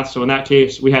debt-free path. So in that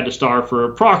case, we had to starve for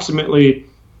approximately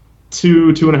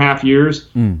 2.5 years.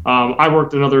 I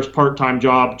worked another part-time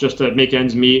job just to make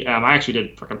ends meet. I actually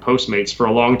did fucking Postmates for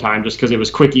a long time just because it was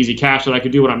quick, easy cash that I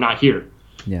could do when I'm not here.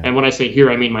 Yeah. And when I say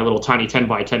here, I mean my little tiny 10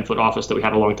 by 10 foot office that we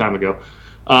had a long time ago.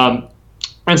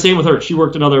 And same with her. She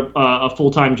worked another a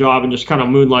full-time job and just kind of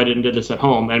moonlighted and did this at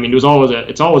home. I mean, it's always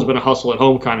been a hustle at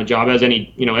home kind of job, as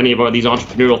any of these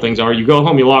entrepreneurial things are. You go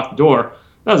home, you lock the door.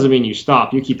 That doesn't mean you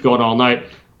stop. You keep going all night.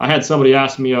 I had somebody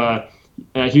ask me.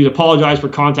 He apologized for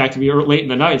contacting me late in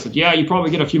the night and said, yeah, you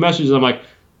probably get a few messages. I'm like,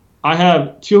 I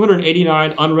have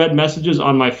 289 unread messages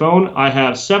on my phone. I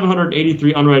have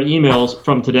 783 unread emails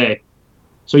from today.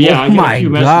 So yeah, I get a few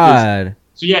messages.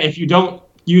 So yeah, if you don't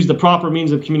use the proper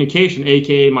means of communication,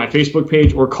 aka my Facebook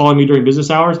page or calling me during business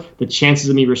hours, the chances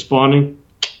of me responding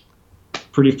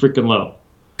pretty freaking low.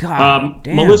 God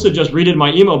damn. Melissa just redid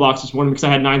my email box this morning because I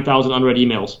had 9,000 unread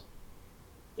emails.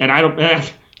 And I don't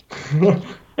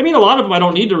I mean, a lot of them I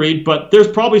don't need to read, but there's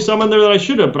probably some in there that I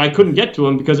should have, but I couldn't get to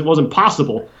them because it wasn't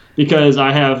possible because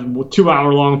I have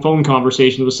 2-hour-long phone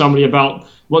conversations with somebody about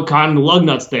what kind of lug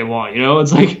nuts they want.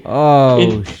 It's like,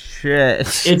 shit.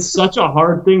 It's such a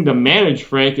hard thing to manage,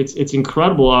 Frank. It's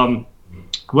incredible.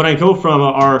 When I go from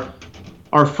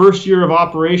our first year of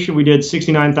operation, we did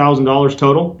 $69,000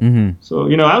 total. Mm-hmm. So,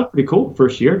 that was pretty cool.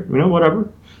 First year,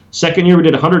 whatever. Second year, we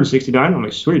did 169. I'm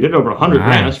like, sweet, we did over 100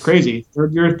 grand. That's crazy.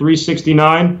 Third year,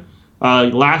 369.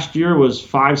 Last year was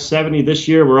 570. This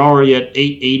year, we're already at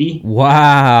 880.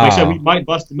 Wow. Like I said, we might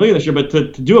bust $1 million this year, but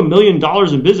to do $1 million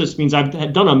in business means I've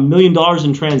done $1 million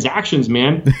in transactions,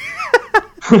 man.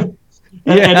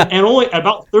 and only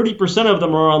about 30% of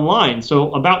them are online.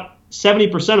 So about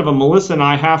 70% of them, Melissa and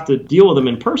I have to deal with them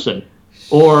in person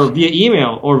or via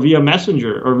email or via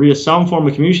messenger or via some form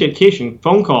of communication,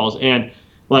 phone calls. And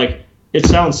like, it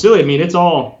sounds silly. I mean, it's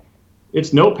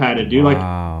notepadded, dude.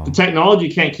 Wow. Like, the technology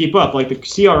can't keep up. Like, the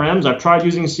CRMs, I've tried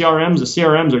using CRMs. The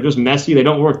CRMs are just messy. They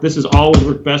don't work. This has always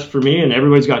worked best for me, and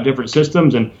everybody's got different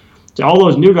systems. And to all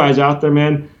those new guys out there,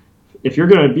 man, if you're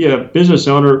going to be a business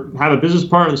owner, have a business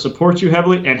partner that supports you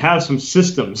heavily and have some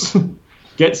systems.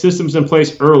 Get systems in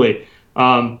place early.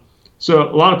 So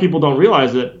a lot of people don't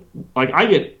realize that, like, I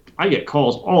get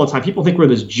calls all the time. People think we're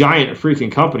this giant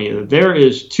freaking company. There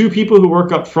is 2 people who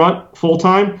work up front full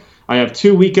time. I have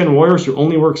 2 weekend warriors who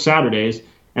only work Saturdays,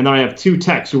 and then I have 2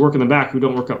 techs who work in the back who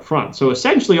don't work up front. So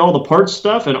essentially, all the parts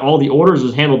stuff and all the orders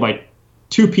is handled by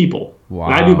 2 people. Wow.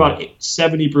 And I do about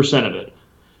 70% of it.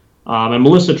 And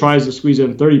Melissa tries to squeeze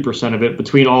in 30% of it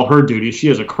between all her duties. She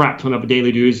has a crap ton of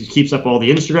daily duties. She keeps up all the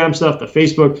Instagram stuff, the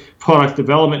Facebook product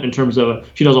development in terms of,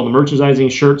 she does all the merchandising,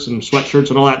 shirts and sweatshirts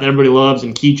and all that everybody loves,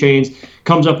 and keychains.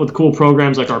 Comes up with cool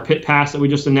programs like our Pit Pass that we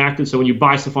just enacted. So when you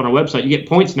buy stuff on our website, you get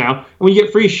points now, and we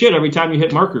get free shit every time you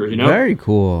hit markers, you know? Very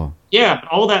cool. Yeah,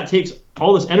 all that takes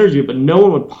all this energy, but no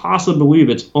one would possibly believe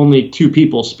it's only 2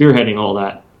 people spearheading all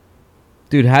that.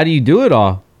 Dude, how do you do it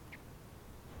all?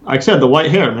 Like I said, the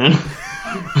white hair, man.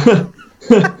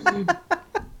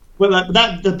 But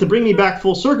that to bring me back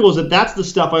full circle is that's the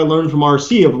stuff I learned from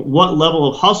RC of what level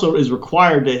of hustle is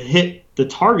required to hit the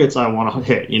targets I want to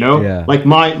hit. You know, Yeah. like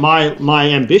my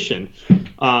ambition.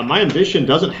 My ambition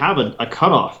doesn't have a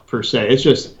cutoff per se. It's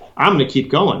just I'm going to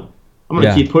keep going. I'm going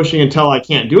to keep pushing until I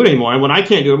can't do it anymore. And when I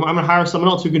can't do it, I'm going to hire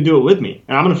someone else who can do it with me.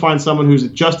 And I'm going to find someone who's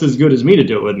just as good as me to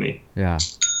do it with me. Yeah.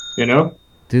 You know?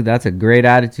 Dude, that's a great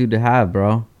attitude to have,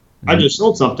 bro. I just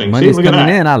sold something. Money's See, look coming at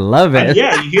that. in. I love it.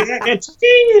 Yeah, you hear that?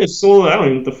 It's sold. I don't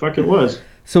even know what the fuck it was.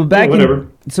 So back whatever.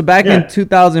 in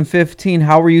 2015,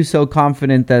 how were you so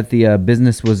confident that the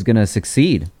business was going to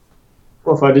succeed?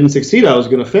 Well, if I didn't succeed, I was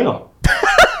going to fail.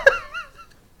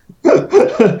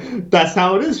 That's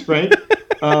how it is, Frank.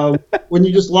 When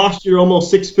you just lost your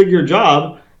almost 6-figure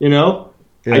job, you know,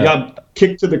 I got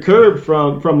kicked to the curb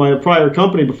from my prior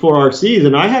company before RC's,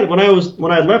 and I had when I joined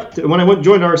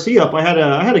RC up, I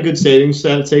had a good savings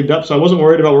set saved up, so I wasn't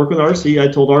worried about working with RC.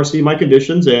 I told RC my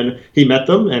conditions, and he met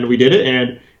them, and we did it.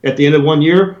 And at the end of 1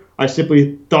 year, I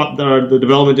simply thought that the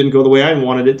development didn't go the way I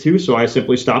wanted it to, so I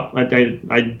simply stopped.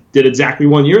 I did exactly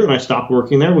 1 year, then I stopped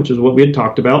working there, which is what we had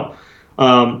talked about.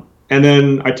 And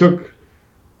then I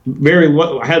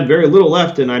had very little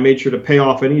left, and I made sure to pay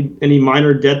off any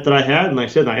minor debt that I had. And like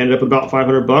I said, I ended up with about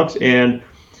 $500, and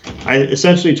I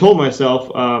essentially told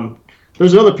myself,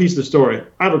 there's another piece of the story.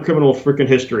 I have a criminal freaking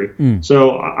history.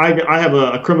 So I have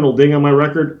a criminal ding on my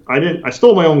record. I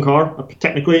stole my own car,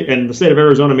 technically, and the state of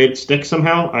Arizona made it stick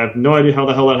somehow. I have no idea how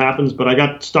the hell that happens, but I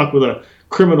got stuck with a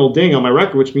criminal ding on my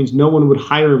record, which means no one would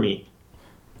hire me.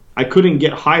 I couldn't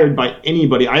get hired by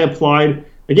anybody. I applied.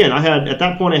 Again, at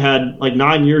that point I had like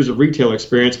 9 years of retail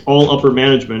experience, all upper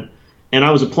management, and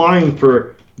I was applying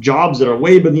for jobs that are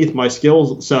way beneath my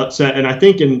skill set. And I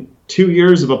think in 2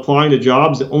 years of applying to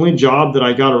jobs, the only job that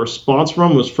I got a response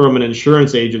from was from an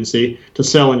insurance agency to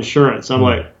sell insurance. I'm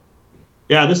like,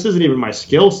 yeah, this isn't even my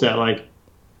skill set. Like,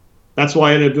 that's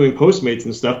why I ended up doing Postmates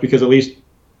and stuff, because at least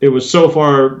it was so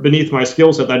far beneath my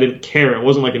skill set that I didn't care. It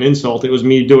wasn't like an insult. It was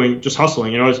me just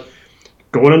hustling. You know, I was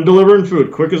going and delivering food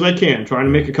quick as I can, trying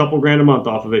to make a couple grand a month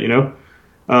off of it, you know?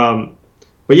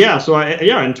 But yeah, so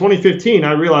in 2015,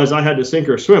 I realized I had to sink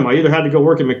or swim. I either had to go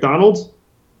work at McDonald's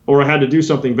or I had to do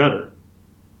something better.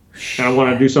 And I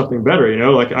wanted to do something better, you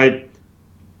know? Like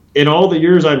in all the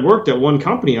years I'd worked at one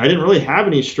company, I didn't really have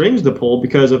any strings to pull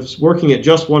because of working at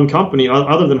just one company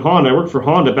other than Honda. I worked for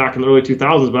Honda back in the early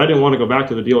 2000s, but I didn't want to go back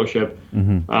to the dealership.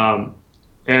 And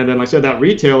then, like I said, that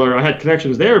retailer, I had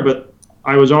connections there, but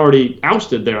I was already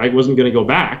ousted there. I wasn't going to go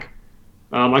back.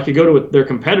 I could go to their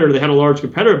competitor. They had a large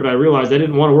competitor, but I realized I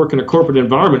didn't want to work in a corporate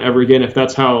environment ever again if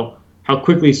that's how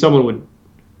quickly someone would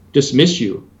dismiss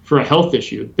you for a health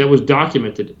issue that was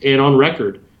documented and on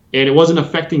record. And it wasn't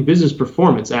affecting business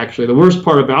performance, actually. The worst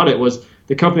part about it was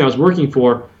the company I was working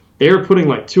for, they were putting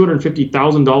like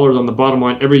 $250,000 on the bottom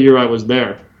line every year I was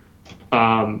there.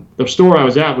 The store I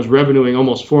was at was revenuing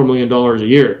almost $4 million a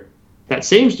year. That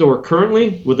same store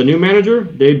currently, with the new manager,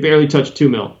 they barely touched $2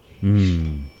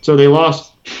 million. So they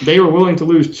were willing to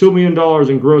lose $2 million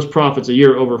in gross profits a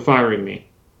year over firing me.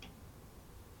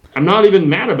 I'm not even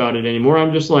mad about it anymore.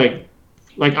 I'm just like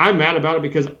I'm mad about it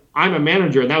because I'm a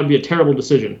manager, and that would be a terrible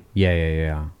decision.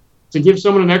 Yeah. To give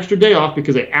someone an extra day off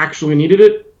because they actually needed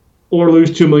it, or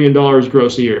lose $2 million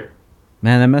gross a year.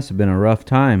 Man, that must have been a rough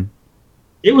time.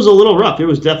 It was a little rough. It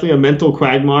was definitely a mental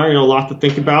quagmire, you know, a lot to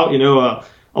think about, you know,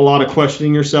 a lot of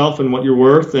questioning yourself and what you're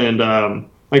worth. And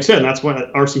like I said, that's why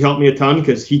RC helped me a ton,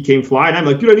 because he came flying. I'm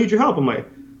like, dude, I need your help. I'm like,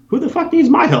 who the fuck needs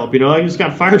my help? You know, I just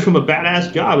got fired from a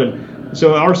badass job. And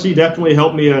so RC definitely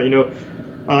helped me, like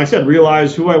I said,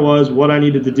 realize who I was, what I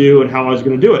needed to do, and how I was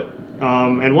going to do it.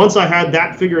 And once I had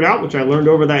that figured out, which I learned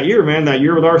over that year, that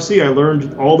year with RC, I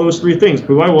learned all those 3 things: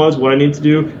 who I was, what I needed to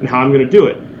do, and how I'm going to do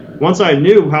it. Once I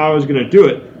knew how I was going to do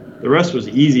it, the rest was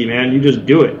easy, man. You just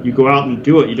do it. You go out and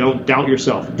do it. You don't doubt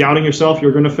yourself. Doubting yourself,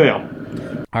 you're going to fail.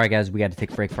 All right, guys, we got to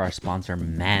take a break for our sponsor,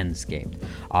 Manscaped.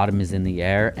 Autumn is in the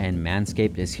air, and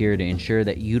Manscaped is here to ensure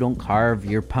that you don't carve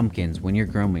your pumpkins when you're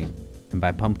grooming. And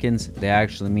by pumpkins, they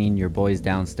actually mean your boys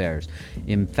downstairs.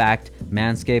 In fact,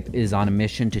 Manscaped is on a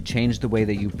mission to change the way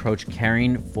that you approach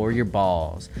caring for your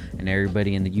balls. And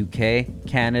everybody in the UK,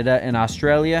 Canada, and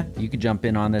Australia, you could jump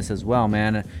in on this as well,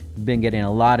 man. I've been getting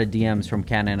a lot of DMs from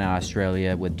Canada and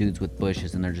Australia with dudes with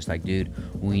bushes, and they're just like, dude,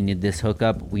 we need this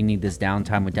hookup. We need this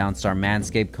downtime with Downstar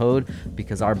Manscaped code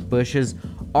because our bushes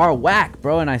are whack,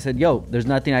 bro. And I said, yo, there's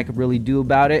nothing I could really do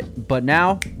about it, but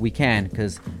now we can,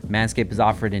 because Manscaped is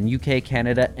offered in UK,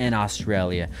 Canada, and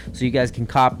Australia. So you guys can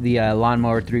cop the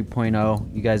Lawnmower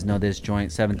 3.0. You guys know this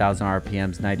joint, 7,000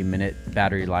 RPMs, 90-minute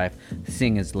battery life. This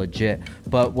thing is legit.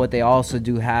 But what they also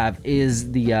do have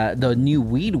is the new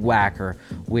Weed Whacker,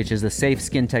 which is a safe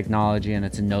skin technology, and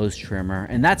it's a nose trimmer.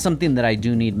 And that's something that I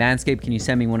do need. Manscaped, can you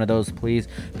send me one of those, please?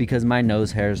 Because my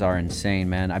nose hairs are insane,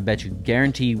 man. I bet you,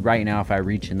 guarantee right now, if I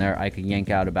reach in there, I could yank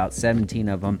out about 17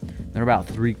 of them. They're about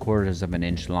 3/4 of an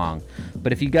inch long.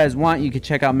 But if you guys want, you could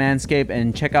check out Manscaped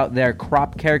and check out their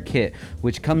Crop Care Kit,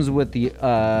 which comes with the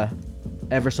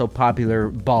ever so popular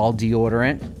ball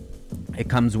deodorant. It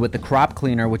comes with the crop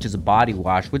cleaner, which is a body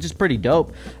wash, which is pretty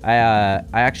dope. I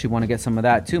actually want to get some of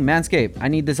that too. Manscaped, I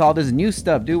need all this new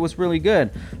stuff, dude. What's really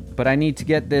good? But I need to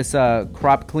get this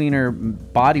crop cleaner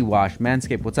body wash.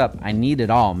 Manscaped, what's up? I need it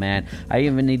all, man. I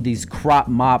even need these crop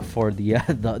mop for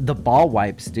the ball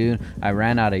wipes, dude. I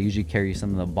ran out. I usually carry some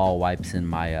of the ball wipes in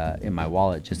my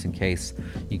wallet just in case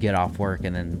you get off work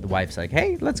and then the wife's like,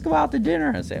 hey, let's go out to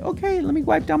dinner. I say, okay, let me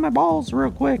wipe down my balls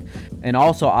real quick. And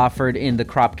also offered in the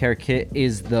Crop Care Kit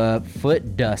is the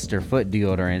foot duster, foot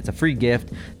deodorant. It's a free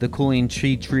gift. The cooling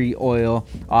tea tree oil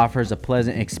offers a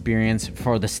pleasant experience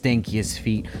for the stinkiest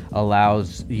feet,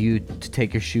 allows you to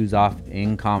take your shoes off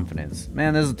in confidence.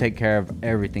 Man, this will take care of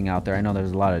everything out there. I know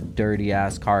there's a lot of dirty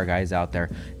ass car guys out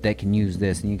there that can use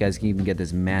this, and you guys can even get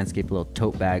this Manscaped little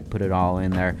tote bag, put it all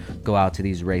in there, go out to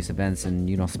these race events, and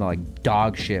you don't smell like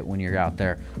dog shit when you're out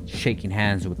there shaking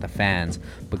hands with the fans.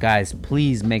 But guys,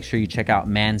 please make sure you check out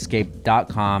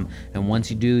manscaped.com, and once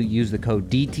you do, use the code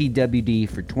DTWD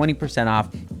for 20% off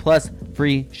plus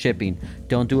free shipping.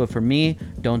 Don't do it for me,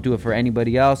 don't do it for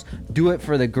anybody else. Do it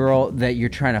for the girl that you're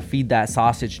trying to feed that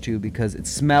sausage to, because it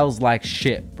smells like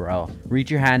shit, bro.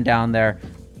 Reach your hand down there,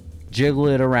 jiggle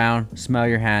it around, smell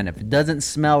your hand. If it doesn't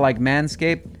smell like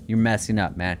Manscaped, you're messing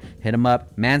up, man. Hit them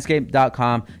up,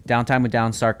 manscaped.com, downtime with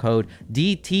Downstar code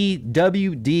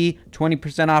DTWD,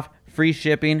 20% off, free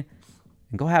shipping,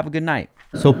 and go have a good night.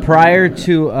 So prior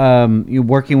to you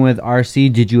working with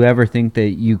RC, did you ever think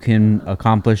that you can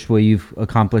accomplish what you've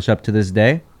accomplished up to this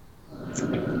day?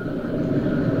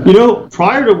 You know,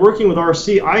 prior to working with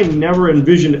RC, I never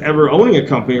envisioned ever owning a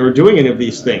company or doing any of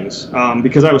these things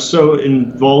because I was so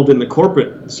involved in the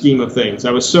corporate scheme of things.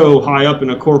 I was so high up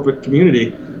in a corporate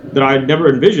community that I never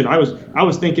envisioned. I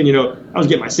was thinking, you know, I was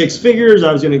getting my 6 figures.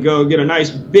 I was going to go get a nice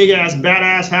big ass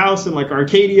badass house in like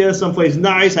Arcadia, someplace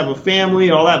nice, have a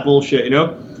family, all that bullshit, you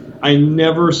know. I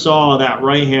never saw that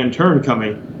right hand turn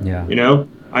coming. Yeah. You know,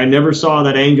 I never saw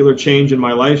that angular change in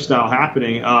my lifestyle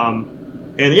happening.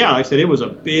 And yeah, like I said, it was a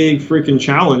big freaking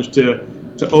challenge to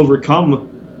overcome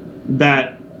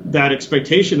that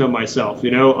expectation of myself,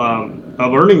 you know,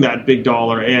 of earning that big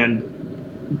dollar and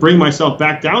bring myself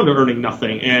back down to earning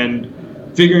nothing and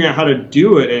figuring out how to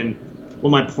do it and what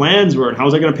my plans were and how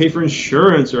was I going to pay for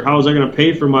insurance or how was I going to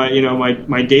pay for my, you know,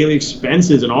 my daily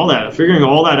expenses and all that, figuring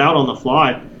all that out on the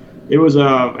fly. It was,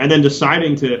 and then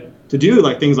deciding to do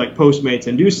like things like Postmates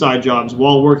and do side jobs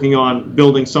while working on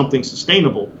building something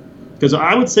sustainable. Because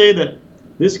I would say that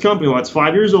this company, well, it's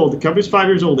 5 years old. The company's 5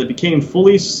 years old. It became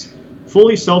fully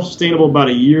self-sustainable about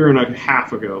a year and a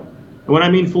half ago. And when I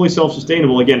mean fully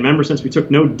self-sustainable, again, remember, since we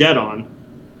took no debt on,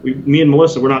 me and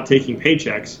Melissa were not taking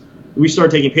paychecks. We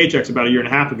started taking paychecks about a year and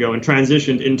a half ago and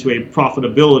transitioned into a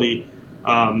profitability.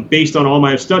 Based on all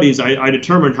my studies, I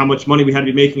determined how much money we had to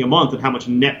be making a month and how much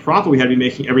net profit we had to be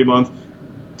making every month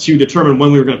to determine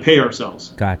when we were going to pay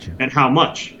ourselves. Gotcha. And how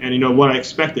much, and you know what I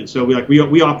expected. So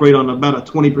we operate on about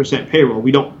a 20% payroll.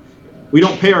 We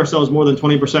don't pay ourselves more than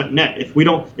 20% net.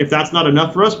 If that's not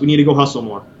enough for us, we need to go hustle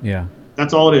more. Yeah.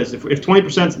 That's all it is. If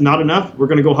 20% is not enough, we're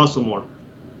going to go hustle more.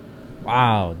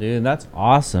 Wow, dude, that's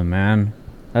awesome, man.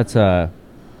 That's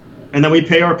And then we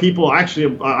pay our people.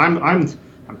 Actually, I'm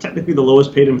technically the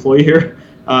lowest paid employee here.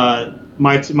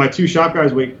 My 2 shop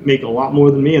guys make a lot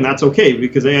more than me, and that's okay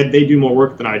because they do more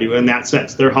work than I do in that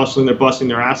sense. They're hustling, they're busting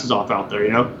their asses off out there,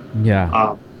 you know?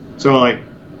 Yeah. So, like,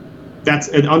 that's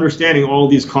an understanding all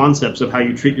these concepts of how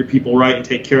you treat your people right and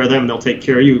take care of them, and they'll take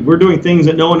care of you. We're doing things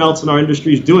that no one else in our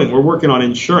industry is doing. We're working on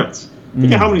insurance.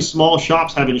 Think of how many small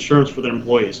shops have insurance for their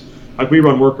employees. Like, we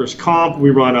run workers' comp,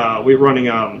 we're running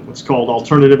what's called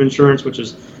alternative insurance, which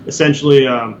is essentially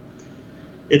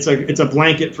it's a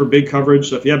blanket for big coverage.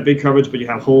 So if you have big coverage but you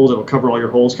have holes, it'll cover all your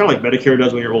holes, kind of like Medicare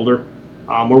does when you're older.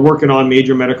 We're working on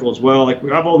major medical as well. Like, we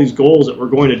have all these goals that we're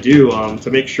going to do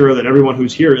to make sure that everyone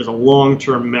who's here is a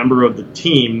long-term member of the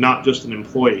team, not just an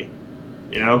employee.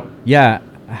 You know? Yeah.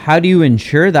 How do you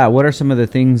ensure that? What are some of the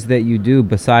things that you do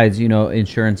besides, you know,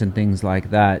 insurance and things like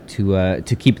that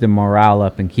to keep the morale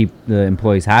up and keep the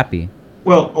employees happy?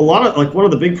 Well, one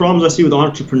of the big problems I see with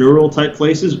entrepreneurial type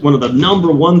places, one of the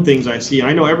number one things I see, and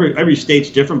I know every state's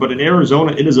different, but in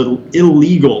Arizona, it is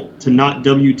illegal to not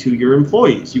W-2 your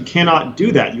employees. You cannot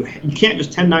do that. You can't just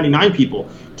 1099 people.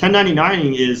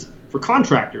 1099ing is for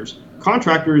contractors.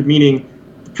 Contractors meaning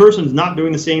the person's not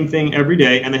doing the same thing every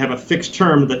day, and they have a fixed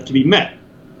term that can be met.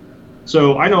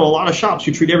 So I know a lot of shops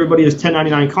who treat everybody as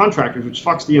 1099 contractors, which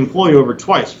fucks the employee over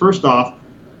twice. First off,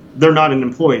 they're not an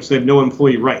employee, so they have no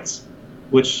employee rights,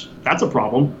 which that's a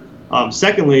problem.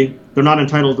 Secondly, they're not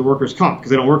entitled to workers' comp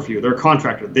because they don't work for you. They're a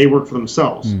contractor. They work for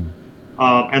themselves.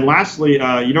 And lastly,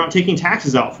 you're not taking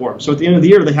taxes out for them. So at the end of the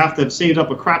year, they have to have saved up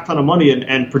a crap ton of money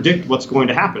and predict what's going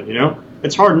to happen. You know,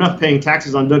 it's hard enough paying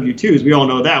taxes on W-2s. We all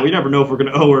know that. We never know if we're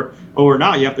going to owe or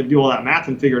not. You have to do all that math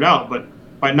and figure it out. But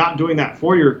by not doing that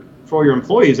for your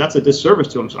employees, that's a disservice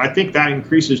to them. So I think that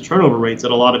increases turnover rates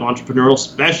at a lot of entrepreneurial,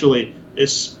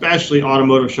 especially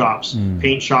automotive shops,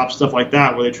 paint shops, stuff like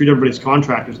that, where they treat everybody as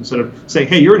contractors instead of saying,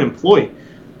 "Hey, you're an employee."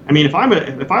 I mean, I've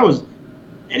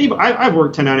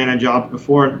worked 1099 jobs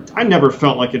before, and I never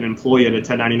felt like an employee at a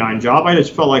 1099 job. I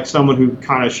just felt like someone who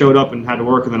kind of showed up and had to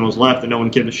work and then was left, and no one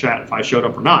gave a shit if I showed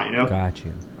up or not. You know? Got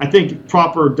you. I think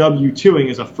proper W-2ing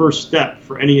is a first step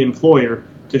for any employer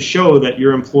to show that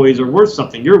your employees are worth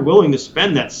something. You're willing to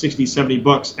spend that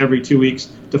 $60-$70 every 2 weeks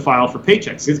to file for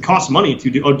paychecks. It costs money to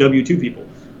do W-2 people.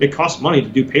 It costs money to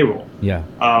do payroll. Yeah.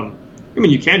 I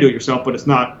mean, you can do it yourself, but it's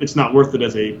not worth it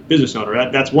as a business owner.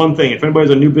 That's one thing. If anybody's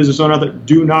a new business owner out there,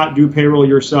 do not do payroll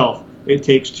yourself. It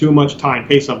takes too much time.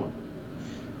 Pay someone.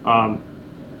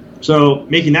 So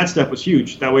making that step was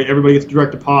huge. That way, everybody gets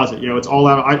direct deposit. You know, it's all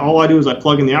out. All I do is I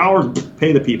plug in the hours,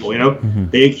 pay the people. You know,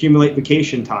 they accumulate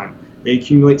vacation time. They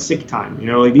accumulate sick time. You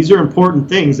know, like, these are important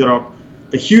things that are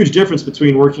the huge difference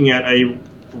between working at a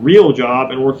real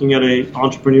job and working at a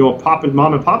entrepreneurial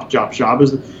mom and pop job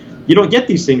is you don't get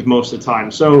these things most of the time.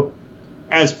 So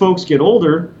as folks get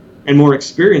older and more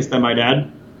experienced, I might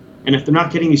add, and if they're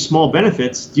not getting these small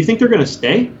benefits, do you think they're going to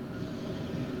stay?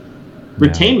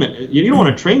 Retainment. You don't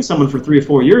want to train someone for 3 or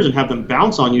 4 years and have them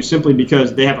bounce on you simply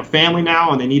because they have a family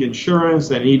now and they need insurance,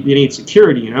 they need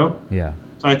security, you know? Yeah.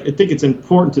 So I think it's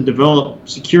important to develop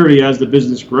security as the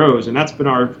business grows, and that's been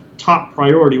our top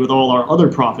priority with all our other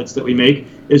profits that we make,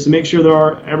 is to make sure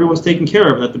that everyone's taken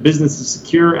care of, that the business is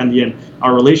secure, and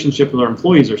our relationship with our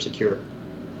employees are secure.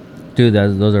 Dude,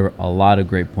 those are a lot of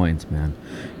great points, man.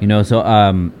 You know,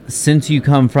 so since you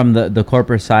come from the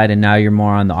corporate side and now you're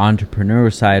more on the entrepreneur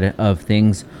side of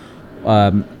things,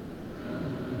 would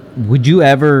you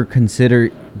ever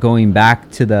consider going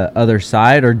back to the other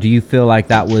side, or do you feel like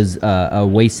that was a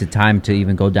waste of time to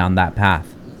even go down that path?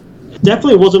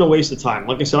 Definitely wasn't a waste of time.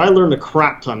 Like I said, I learned a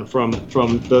crap ton from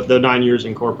the 9 years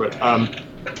in corporate.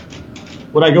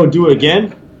 Would I go do it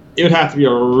again? It would have to be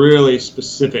a really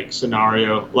specific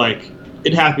scenario. Like,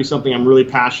 it'd have to be something I'm really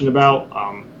passionate about.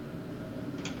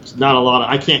 It's not a lot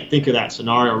I can't think of that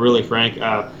scenario, really, Frank.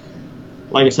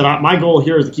 Like I said, my goal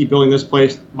here is to keep building this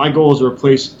place. My goal is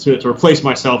to replace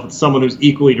myself with someone who's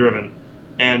equally driven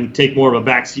and take more of a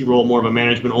backseat role, more of a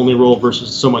management-only role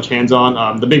versus so much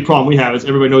hands-on. The big problem we have is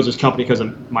everybody knows this company because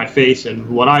of my face and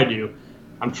what I do.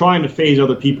 I'm trying to phase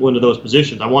other people into those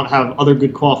positions. I want to have other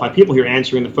good qualified people here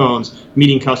answering the phones,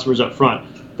 meeting customers up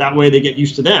front. That way they get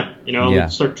used to them, you know,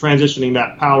 start transitioning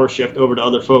that power shift over to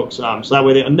other folks. So that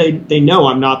way they know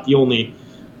I'm not the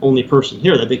only person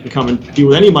here, that they can come and be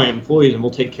with any of my employees and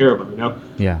we'll take care of them, you know?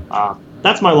 Yeah.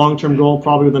 That's my long-term goal,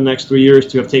 probably within the next 3 years,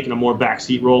 to have taken a more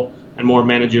backseat role and more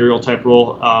managerial type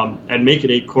role, and make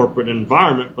it a corporate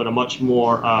environment, but a much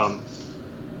more,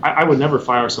 I would never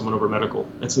fire someone over medical.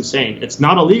 That's insane. It's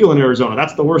not illegal in Arizona.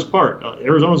 That's the worst part.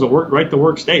 Arizona's a right to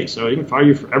work state, so you can fire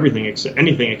you for anything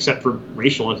except for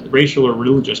racial or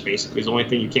religious, basically, is the only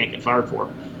thing you can't get fired for.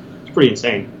 It's pretty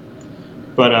insane.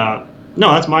 But,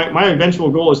 no, that's my eventual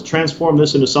goal, is to transform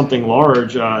this into something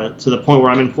large, to the point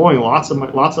where I'm employing lots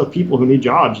of people who need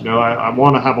jobs. You know, I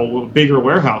want to have a bigger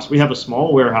warehouse. We have a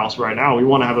small warehouse right now. We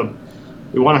want to have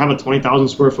a 20,000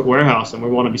 square foot warehouse, and we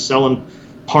want to be selling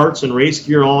parts and race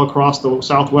gear all across the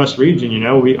Southwest region. You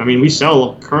know, we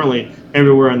sell currently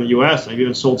everywhere in the U.S. I've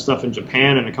even sold stuff in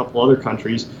Japan and a couple other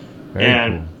countries.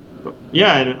 Very cool.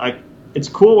 Yeah, and it's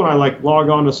cool when I log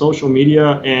on to social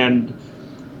media and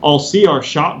I'll see our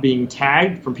shop being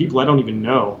tagged from people I don't even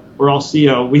know. Or I'll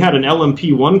see, we had an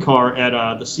LMP1 car at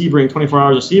the Sebring, 24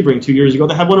 Hours of Sebring 2 years ago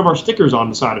that had one of our stickers on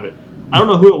the side of it. I don't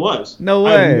know who it was. No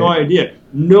way. I have no idea.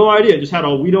 No idea. It just had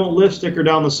a "We Don't Lift" sticker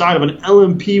down the side of an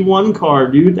LMP1 car,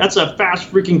 dude. That's a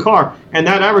fast freaking car. And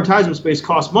that advertisement space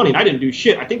costs money. And I didn't do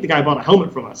shit. I think the guy bought a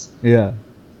helmet from us. Yeah.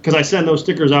 Because I send those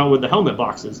stickers out with the helmet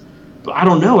boxes. But I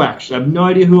don't know, actually. I have no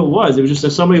idea who it was. It was just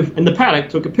that somebody in the paddock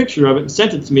took a picture of it and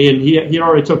sent it to me, and he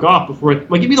already took off before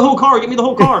like, give me the whole car, give me the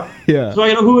whole car. Yeah. So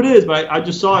I know who it is, but I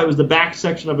just saw it was the back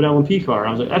section of an LMP car.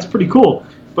 I was like, that's pretty cool.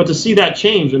 But to see that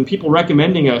change and people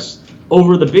recommending us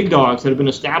over the big dogs that have been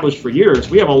established for years,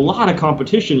 we have a lot of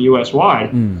competition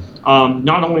U.S.-wide,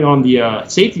 not only on the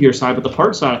safety gear side, but the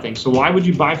parts side of things. So why would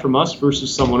you buy from us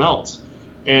versus someone else?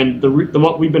 And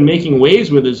what we've been making waves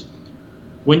with is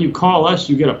when you call us,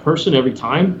 you get a person every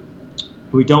time.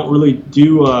 We don't really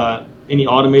do any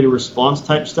automated response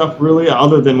type stuff, really,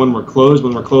 other than when we're closed.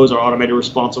 When we're closed, our automated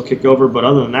response will kick over. But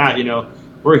other than that,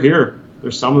 we're here.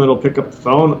 There's someone that'll pick up the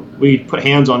phone. We put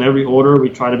hands on every order. We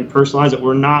try to be personalized.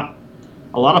 We're not.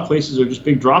 A lot of places are just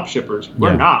big drop shippers.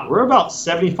 We're not. We're about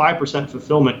 75%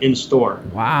 fulfillment in store.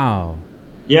 Wow.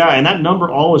 Yeah, and that number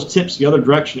always tips the other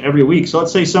direction every week. So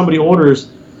let's say somebody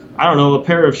orders, I don't know, a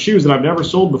pair of shoes that I've never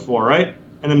sold before, right?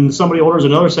 And then somebody orders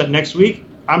another set next week.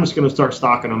 I'm just going to start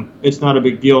stocking them. It's not a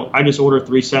big deal. I just order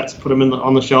 3 sets, put them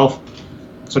on the shelf.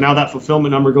 So now that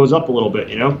fulfillment number goes up a little bit,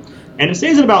 And it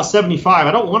stays at about 75.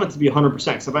 I don't want it to be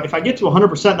 100%. So if I get to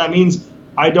 100%, that means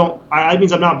I'm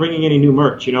not bringing any new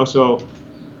merch, So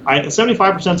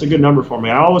 75% is a good number for me.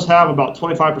 I always have about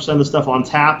 25% of the stuff on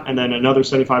tap and then another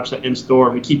 75% in store.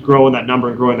 And we keep growing that number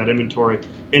and growing that inventory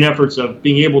in efforts of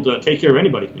being able to take care of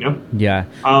anybody, Yeah.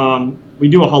 We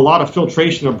do a whole lot of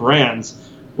filtration of brands.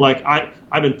 Like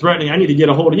I've been threatening, I need to get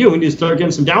a hold of you. We need to start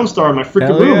getting some Downstar in my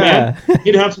freaking room, man.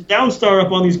 Need to have some Downstar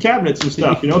up on these cabinets and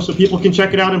stuff, so people can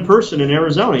check it out in person in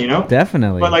Arizona,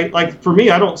 Definitely. But like for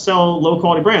me, I don't sell low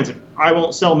quality brands. I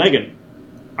won't sell Megan.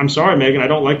 I'm sorry, Megan, I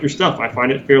don't like your stuff. I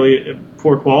find it fairly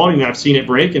poor quality, and I've seen it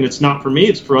break, and it's not for me.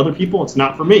 It's for other people. It's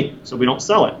not for me, so we don't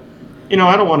sell it.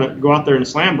 I don't want to go out there and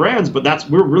slam brands, but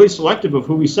we're really selective of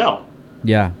who we sell.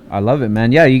 Yeah, I love it,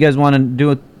 man. Yeah, you guys want to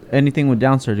do anything with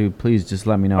Downstar, dude, please just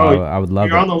let me know. I would love it.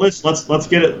 You're on the list. Let's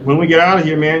get it. When we get out of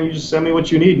here, man, you just send me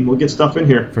what you need, and we'll get stuff in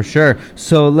here. For sure.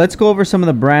 So let's go over some of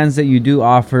the brands that you do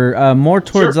offer, more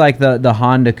towards like the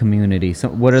Honda community. So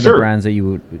what are the brands that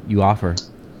you offer?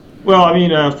 Well, I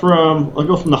mean, I'll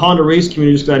go from the Honda race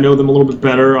community just because I know them a little bit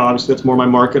better. Obviously, that's more my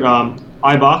market.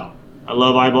 Eibach. I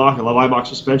love Eibach. I love Eibach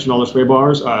suspension, all their sway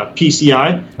bars.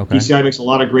 PCI. Okay. PCI makes a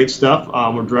lot of great stuff.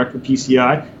 We're direct with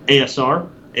PCI. ASR.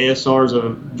 ASR is a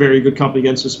very good company,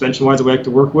 again, suspension-wise, that we like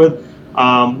to work with.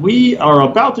 We are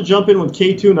about to jump in with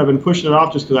K-Tune. I've been pushing it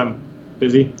off just because I'm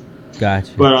busy.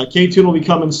 Gotcha. But K-Tune will be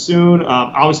coming soon.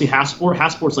 Obviously, Hasport.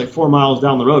 Hasport's like 4 miles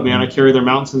down the road, man. I carry their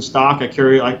mounts in stock. I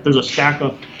carry, there's a stack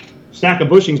of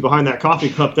bushings behind that coffee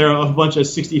cup there, a bunch of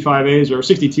 65As or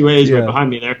 62As right behind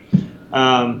me there.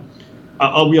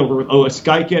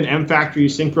 Skyken, M Factory,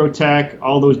 Synchrotech,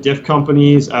 all those diff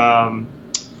companies.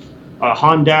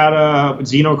 Hondata,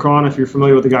 Xenocron, if you're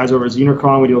familiar with the guys over at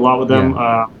Xenocron, we do a lot with them.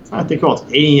 I think it's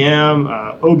AEM,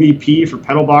 OBP for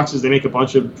pedal boxes. They make a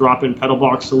bunch of drop-in pedal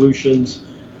box solutions.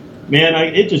 Man,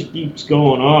 it just keeps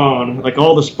going on. Like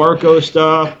all the Sparco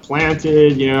stuff,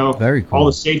 Planted, Very cool. All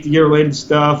the safety gear related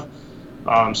stuff.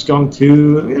 Skunk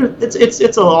 2. I mean, it's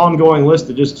an ongoing list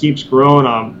that just keeps growing.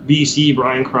 VC,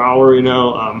 Brian Crowler,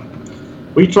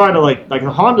 we try to like the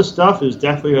Honda stuff is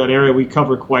definitely an area we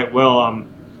cover quite well.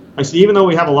 I see, even though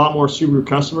we have a lot more Subaru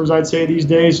customers, I'd say these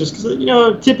days, just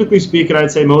because, typically speaking, I'd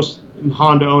say most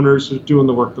Honda owners are doing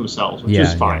the work themselves, which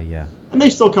is fine. Yeah. And they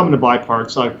still come in to buy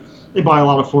parts. Like they buy a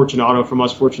lot of Fortunato from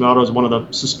us. Fortunato is one of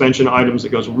the suspension items that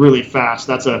goes really fast.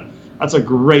 That's a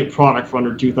great product for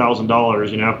under $2,000.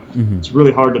 Mm-hmm. It's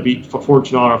really hard to beat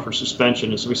Fortunato for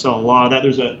suspension, and so we sell a lot of that.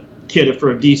 There's a kit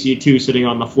for a DC2 sitting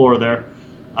on the floor there.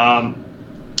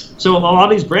 So a lot of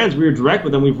these brands, we were direct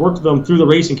with them. We've worked with them through the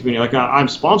racing community. Like I'm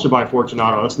sponsored by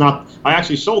Fortunato. I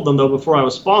actually sold them though before I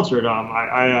was sponsored.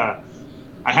 I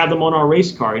had them on our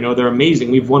race car. They're amazing.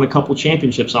 We've won a couple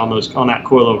championships on that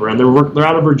coilover, and they're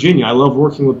out of Virginia. I love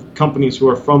working with companies who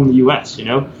are from the U.S.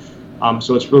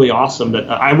 So it's really awesome that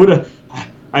I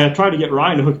have tried to get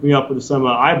Ryan to hook me up with some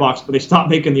iBox, but they stopped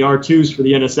making the R2s for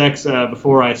the NSX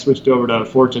before I switched over to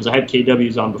Fortunes. I had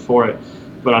KWs on before it,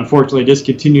 but unfortunately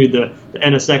discontinued the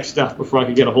NSX stuff before I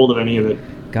could get a hold of any of it.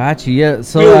 Gotcha. Yeah.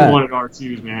 So really wanted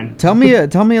R2s, man. Tell me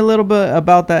a little bit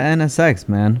about that NSX,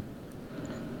 man.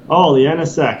 Oh, the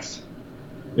NSX.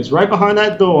 It's right behind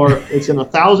that door. It's in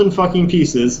 1,000 fucking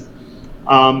pieces.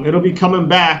 It'll be coming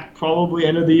back probably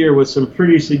end of the year with some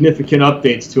pretty significant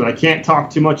updates to it. I can't talk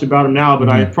too much about them now, but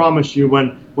I promise you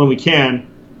when we can,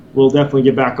 we'll definitely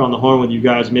get back on the horn with you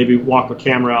guys. Maybe walk a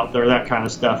camera out there, that kind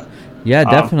of stuff. Yeah,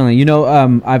 definitely.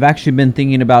 I've actually been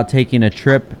thinking about taking a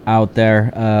trip out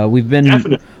there. We've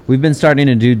been starting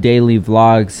to do daily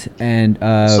vlogs, and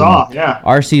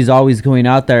RC's always going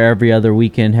out there every other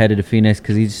weekend, headed to Phoenix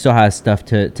because he still has stuff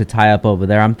to tie up over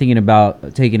there. I'm thinking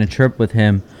about taking a trip with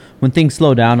him when things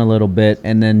slow down a little bit,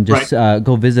 and then just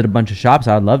go visit a bunch of shops.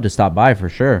 I'd love to stop by for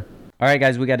sure. All right,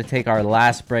 guys, we got to take our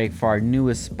last break for our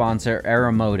newest sponsor,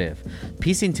 Aeromotive.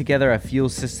 Piecing together a fuel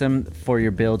system for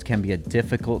your build can be a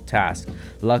difficult task.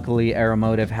 Luckily,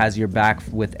 Aeromotive has your back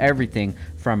with everything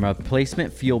from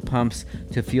replacement fuel pumps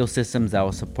to fuel systems that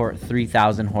will support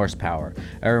 3,000 horsepower.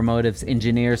 Aeromotive's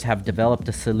engineers have developed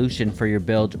a solution for your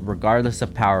build regardless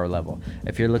of power level.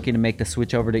 If you're looking to make the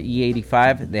switch over to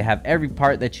E85, they have every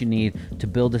part that you need to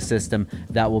build a system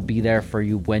that will be there for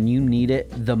you when you need it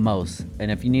the most.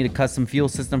 And if you need a custom fuel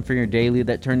system for your daily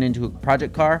that turned into a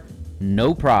project car,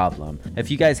 no problem. If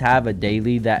you guys have a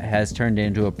daily that has turned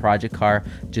into a project car,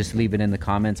 just leave it in the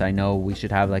comments. I know we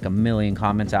should have like 1 million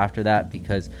comments after that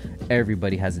because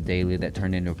everybody has a daily that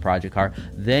turned into a project car.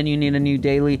 Then you need a new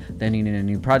daily, then you need a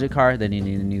new project car, then you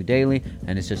need a new daily,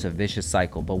 and it's just a vicious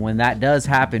cycle. But when that does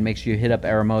happen, make sure you hit up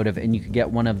Aeromotive and you can get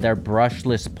one of their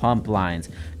brushless pump lines.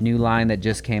 New line that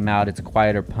just came out. It's a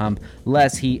quieter pump,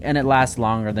 less heat, and it lasts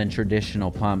longer than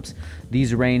traditional pumps.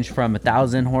 These range from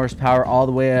 1,000 horsepower all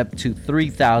the way up to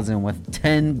 3,000 with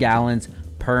 10 gallons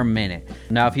per minute.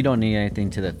 Now, if you don't need anything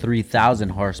to the 3,000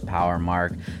 horsepower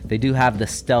mark, they do have the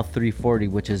Stealth 340,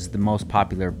 which is the most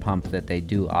popular pump that they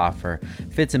do offer.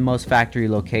 Fits in most factory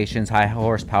locations, high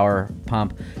horsepower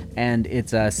pump, and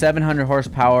it's a 700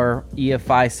 horsepower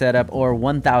EFI setup, or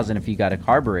 1,000 if you got a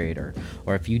carburetor,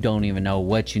 or if you don't even know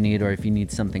what you need, or if you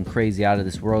need something crazy out of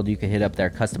this world, you can hit up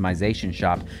their customization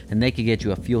shop and they can get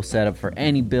you a fuel setup for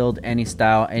any build, any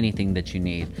style, anything that you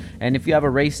need. And if you have a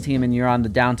race team and you're on the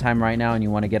downtime right now and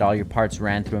you want to get all your parts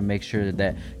ran through and make sure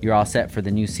that you're all set for the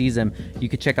new season, you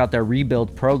can check out their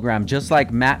rebuild program, just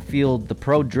like Matt Field, the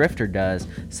pro drifter, does.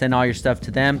 Send all your stuff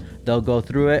to them, they'll go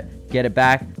through it, get it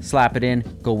back, slap it in,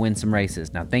 go win some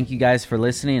races. Now, thank you guys for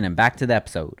listening, and back to the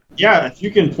episode. Yeah, if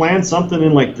you can plan something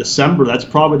in like December, that's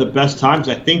probably the best time,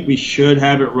 because I think we should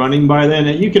have it running by then.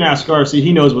 And you can ask RC,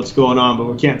 he knows what's going on, but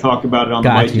we can't talk about it on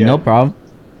the mic yet. No problem.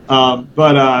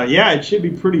 Yeah, it should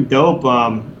be pretty dope.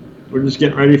 We're just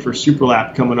getting ready for Super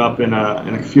Lap coming up in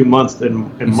a few months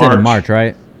in March. Said in March,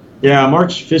 right? Yeah,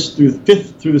 March 5th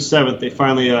through the 7th, they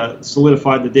finally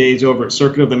solidified the days over at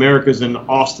Circuit of the Americas in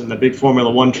Austin, the big Formula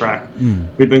One track.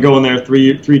 We've been going there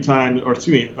three times, or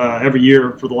every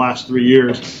year for the last 3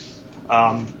 years.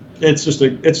 It's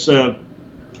the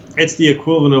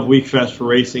equivalent of Week Fest for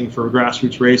racing, for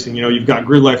grassroots racing. You know, you've got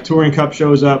Grid Life Touring Cup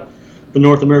shows up, the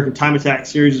North American Time Attack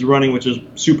Series is running, which is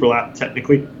Super Lap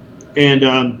technically,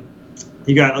 and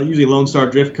you got usually Lone Star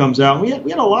Drift comes out. We had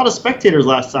a lot of spectators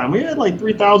last time. We had like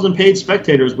 3,000 paid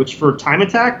spectators, which for Time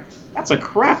Attack, that's a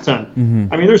crap ton.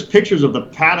 I mean, there's pictures of the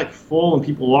paddock full and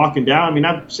people walking down. I mean,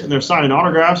 I'm sitting there signing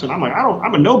autographs, and I'm like,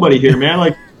 I'm a nobody here, man.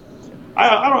 Like,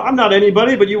 I'm not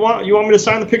anybody, but you want me to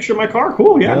sign the picture of my car?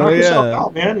 Cool, yeah, knock yourself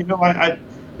out, man. You know,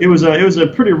 it was a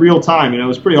pretty real time. You know, it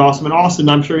was pretty awesome. And Austin,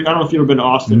 I don't know if you've ever been to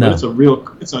Austin, but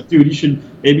dude,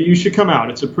 you should come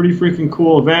out. It's a pretty freaking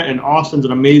cool event, and Austin's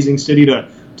an amazing city to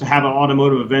have an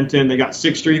automotive event in. They got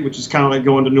 6th Street, which is kind of like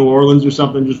going to New Orleans or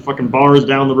something, just fucking bars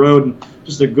down the road, and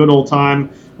just a good old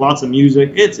time. Lots of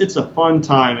music. It's a fun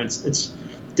time. It's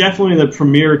definitely the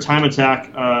premier Time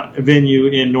Attack venue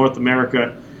in North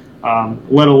America.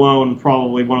 Let alone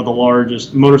probably one of the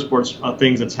largest motorsports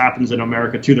things that happens in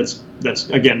America too. That's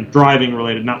again driving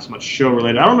related, not so much show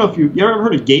related. I don't know if you ever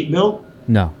heard of Gatebill?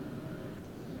 No.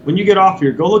 When you get off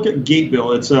here, go look at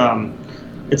Gatebill.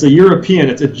 It's a European.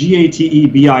 It's a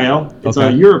GATEBIL. It's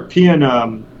a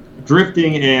European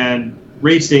drifting and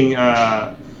racing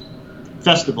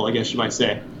festival, I guess you might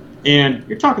say. And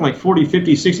you're talking like 40,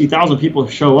 50, 60,000 people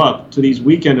show up to these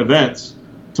weekend events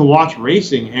to watch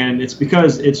racing, and it's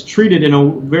because it's treated in a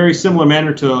very similar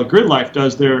manner to Grid Life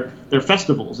does their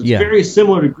festivals. It's very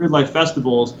similar to Grid Life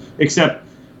festivals, except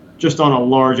just on a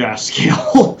large ass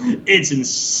scale. It's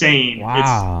insane.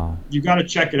 Wow. You got to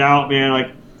check it out, man.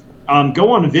 Like,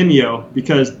 go on Vimeo,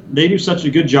 because they do such a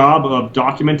good job of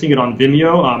documenting it on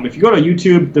Vimeo. If you go to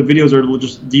YouTube, the videos are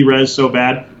just de-res so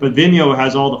bad, but Vimeo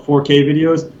has all the 4K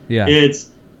videos. Yeah. It's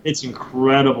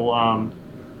incredible.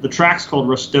 The track's called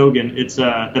Rustogan. It's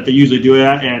that they usually do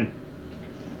that, and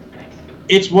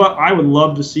it's what I would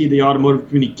love to see the automotive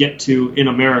community get to in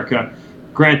America.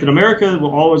 Granted, America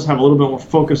will always have a little bit more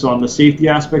focus on the safety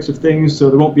aspects of things,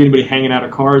 so there won't be anybody hanging out of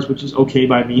cars, which is okay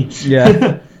by me.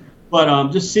 Yeah.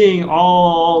 But just seeing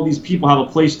all these people have a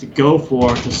place to go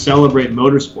to celebrate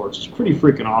motorsports is pretty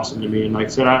freaking awesome to me. And like I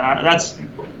said,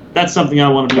 that's something I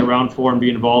want to be around for and be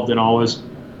involved in always.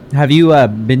 Have you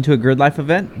been to a Grid Life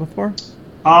event before?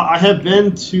 I have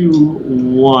been to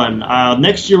one.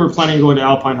 Next year, we're planning on going to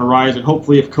Alpine Horizon.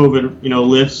 Hopefully, if COVID,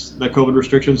 lifts, the COVID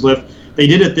restrictions lift. They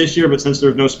did it this year, but since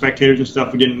there's no spectators and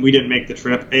stuff, we didn't make the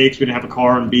trip. A, because we didn't have a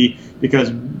car, and B,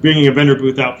 because bringing a vendor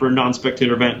booth out for a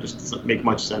non-spectator event just doesn't make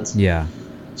much sense. Yeah.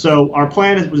 So our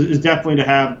plan is definitely to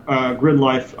have Grid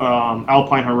Life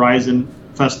Alpine Horizon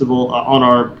Festival on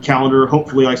our calendar.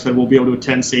 Hopefully, like I said, we'll be able to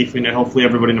attend safely, and hopefully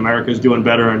everybody in America is doing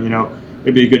better, and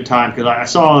it'd be a good time because I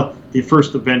saw the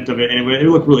first event of it, and it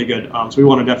looked really good. So we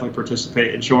want to definitely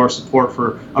participate and show our support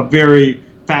for a very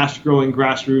fast-growing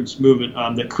grassroots movement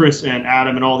that Chris and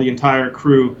Adam and all the entire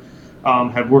crew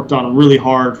have worked on really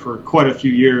hard for quite a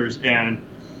few years. And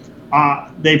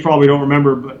they probably don't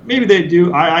remember, but maybe they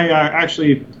do. I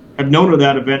actually have known of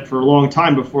that event for a long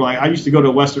time before. Like, I used to go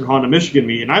to Western Honda Michigan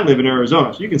meet, and I live in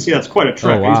Arizona, so you can see that's quite a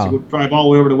trek. Oh, wow. I used to go drive all the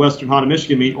way over to Western Honda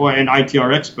Michigan meet and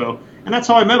ITR Expo, and that's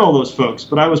how I met all those folks.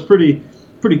 But I was pretty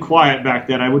quiet back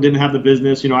then. I didn't have the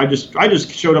business. I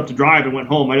just showed up to drive and went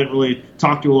home. I didn't really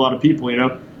talk to a lot of people,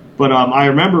 But I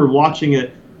remember watching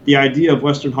it, the idea of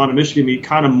Western Honda Michigan meet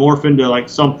kind of morph into like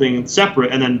something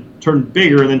separate and then turn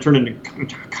bigger and then turn into,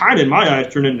 kind of in my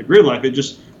eyes, turn into Grid Life. It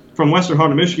just, from Western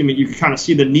Honda Michigan meet, you could kind of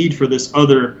see the need for this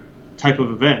other type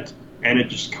of event. And it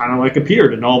just kind of like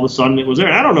appeared, and all of a sudden it was there.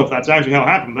 And I don't know if that's actually how it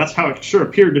happened. That's how it sure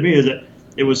appeared to me, is that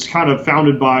it was kind of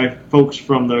founded by folks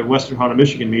from the Western Honda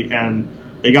Michigan meet, and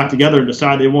they got together and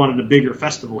decided they wanted a bigger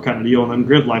festival kind of deal, and then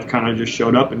Grid Life kind of just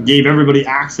showed up and gave everybody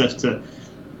access to,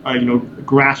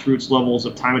 grassroots levels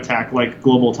of time attack, like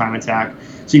Global Time Attack.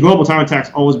 See, Global Time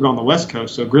Attack's always been on the West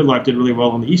Coast, so Grid Life did really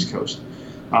well on the East Coast.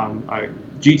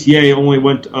 GTA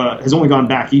has only gone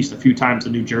back east a few times to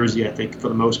New Jersey, I think, for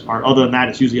the most part. Other than that,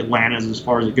 it's usually Atlanta as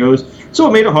far as it goes. So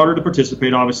it made it harder to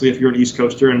participate, obviously, if you're an East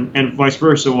Coaster, and vice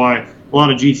versa, why a lot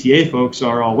of GTA folks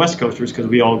are all West Coasters, because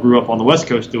we all grew up on the West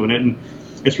Coast doing it. And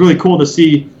it's really cool to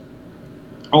see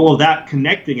all of that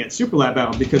connecting at Super Lap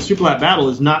Battle, because Super Lap Battle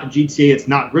is not GTA, it's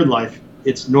not Grid Life,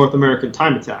 it's North American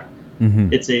Time Attack.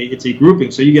 Mm-hmm. It's a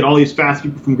grouping, so you get all these fast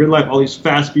people from Grid Life, all these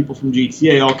fast people from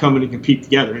GTA, all coming and compete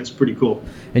together, and it's pretty cool.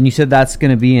 And you said that's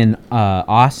going to be in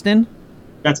Austin?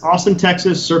 That's Austin,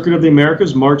 Texas, Circuit of the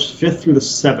Americas, March 5th through the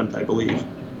 7th, I believe.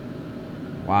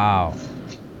 Wow.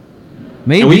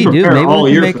 Maybe, dude. Maybe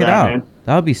we can make it out. Man.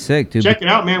 That would be sick, dude. Check it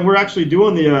out, man. We're actually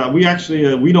doing We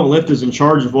Don't Lift is in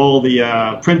charge of all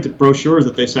the printed brochures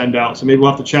that they send out, so maybe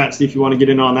we'll have to chat and see if you want to get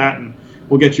in on that, and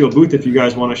we'll get you a booth if you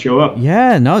guys want to show up.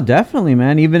 Yeah, no, definitely,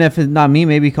 man. Even if it's not me,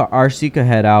 maybe RC could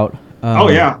head out.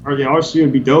 RC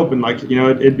would be dope, and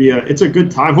it's a good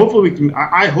time. Hopefully we can.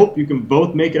 I hope you can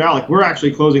both make it out. Like, we're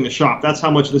actually closing the shop. That's how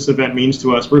much this event means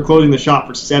to us. We're closing the shop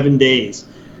for 7 days,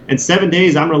 and 7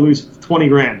 days I'm going to lose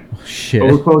 $20,000. Oh, shit. But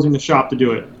we're closing the shop to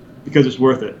do it because it's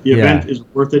worth it. The event is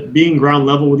worth it. Being ground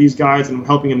level with these guys and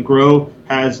helping them grow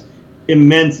has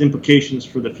immense implications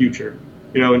for the future.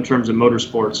 In terms of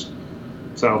motorsports.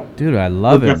 So, dude, I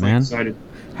love it, man. Excited.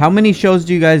 How many shows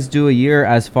do you guys do a year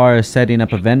as far as setting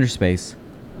up a vendor space?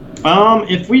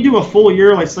 If we do a full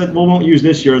year, like I said, we won't use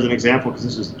this year as an example because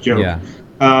this is a joke. Yeah.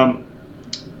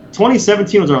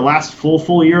 2017 was our last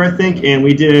full year, I think, and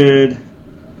we did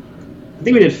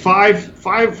 4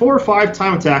 or 5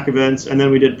 time attack events, and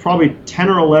then we did probably 10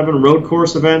 or 11 road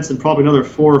course events, and probably another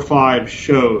 4 or 5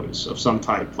 shows of some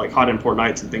type, like hot import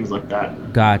nights and things like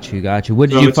that. Got you. What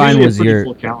did you find was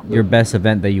your best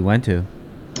event that you went to?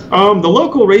 The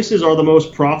local races are the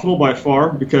most profitable by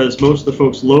far, because most of the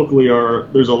folks locally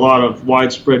there's a lot of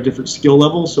widespread different skill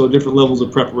levels, so different levels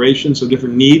of preparation, so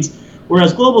different needs.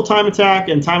 Whereas Global Time Attack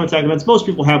and Time Attack events, most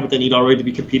people have what they need already to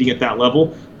be competing at that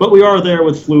level. But we are there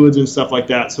with fluids and stuff like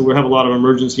that, so we have a lot of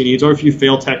emergency needs. Or if you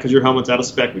fail tech because your helmet's out of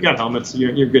spec, we got helmets, so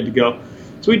you're good to go.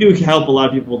 So we do help a lot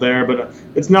of people there, but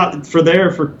it's not for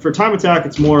Time Attack.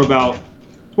 It's more about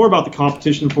the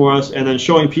competition for us, and then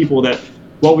showing people that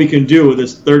what we can do with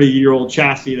this 30-year-old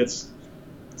chassis it's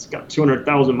got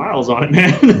 200,000 miles on it,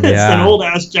 man. It's an old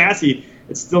ass chassis.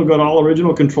 It's still got all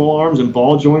original control arms and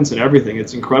ball joints and everything.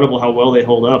 It's incredible how well they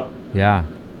hold up. Yeah,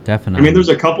 definitely. I mean, there's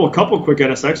a couple quick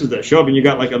NSXs that show up, and you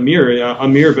got like Amir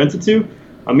Ventatu.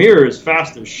 Amir is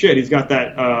fast as shit. He's got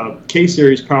that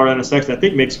K-Series powered NSX that I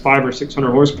think makes 500 or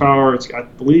 600 horsepower. I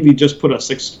believe he just put a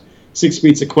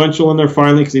six-speed sequential in there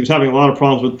finally, because he was having a lot of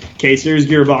problems with K-Series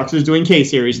gearboxes doing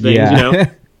K-Series things,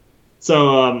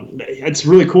 It's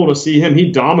really cool to see him.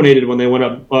 He dominated when they went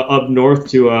up north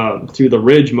to the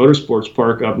Ridge Motorsports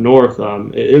Park up north.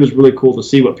 It was really cool to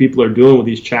see what people are doing with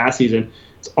these chassis, and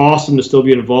it's awesome to still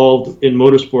be involved in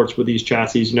motorsports with these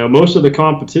chassis. You know, most of the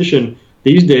competition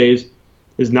these days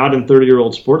is not in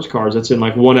 30-year-old sports cars. It's in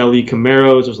like 1LE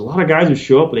Camaros. There's a lot of guys who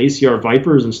show up with ACR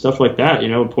Vipers and stuff like that, you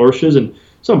know, Porsches and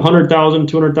some $100,000,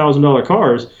 $200,000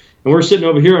 cars. And we're sitting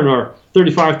over here in our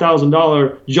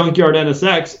 $35,000 junkyard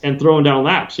NSX and throwing down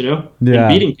laps, you know, and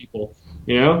beating people,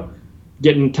 you know,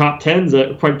 getting top tens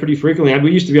quite pretty frequently.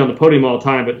 We used to be on the podium all the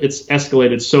time, but it's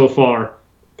escalated so far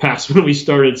past when we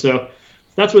started. So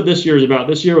that's what this year is about.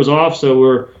 This year was off,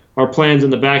 so our plans in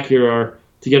the back here are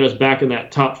to get us back in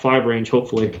that top 5 range,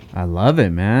 hopefully. I love it,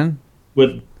 man.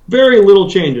 With very little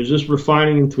changes, just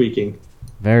refining and tweaking.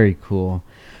 Very cool.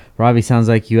 Robbie, sounds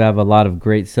like you have a lot of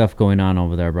great stuff going on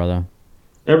over there, brother.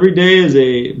 Every day is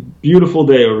a beautiful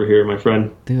day over here, my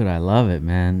friend. Dude, I love it,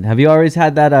 man. Have you always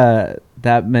had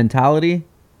that mentality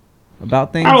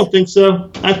about things? I don't think so.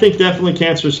 I think definitely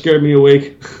cancer scared me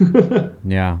awake.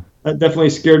 Yeah. That definitely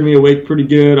scared me awake pretty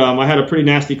good. I had a pretty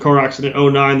nasty car accident in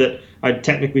 2009 that I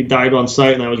technically died on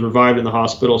site, and I was revived in the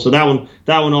hospital. So that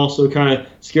one also kind of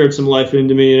scared some life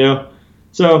into me, you know.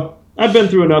 So I've been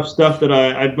through enough stuff that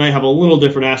I might have a little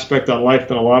different aspect on life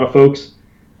than a lot of folks.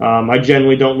 I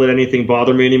generally don't let anything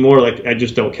bother me anymore. Like, I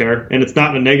just don't care, and it's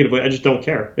not in a negative way. I just don't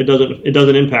care. It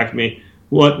doesn't impact me.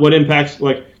 What impacts,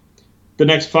 like, the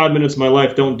next 5 minutes of my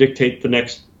life don't dictate the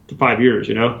next 5 years.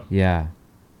 You know. Yeah.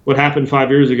 What happened 5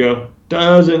 years ago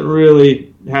doesn't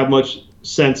really have much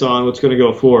sense on what's going to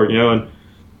go forward, you know, and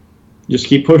just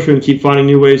keep pushing, keep finding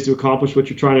new ways to accomplish what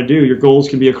you're trying to do. Your goals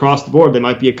can be across the board. They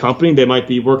might be a company, they might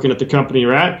be working at the company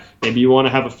you're at. Maybe you want to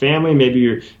have a family,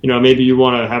 maybe maybe you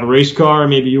want to have a race car,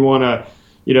 maybe you want to,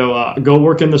 go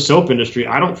work in the soap industry.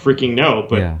 I don't freaking know,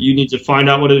 but you need to find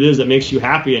out what it is that makes you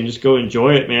happy and just go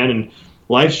enjoy it, man. And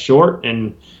life's short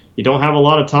and you don't have a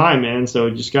lot of time, man. So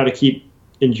you just got to keep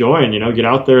enjoying, you know, get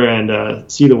out there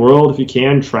and see the world if you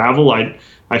can, travel. I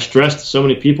stress to so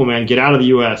many people, man, get out of the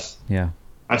U.S. Yeah.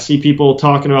 I see people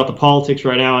talking about the politics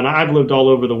right now, and I've lived all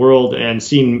over the world and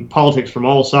seen politics from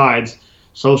all sides,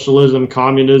 socialism,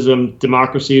 communism,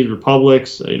 democracies,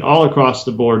 republics, all across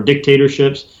the board,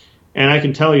 dictatorships. And I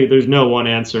can tell you there's no one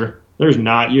answer. There's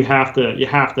not. You have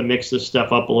to mix this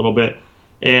stuff up a little bit.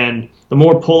 And the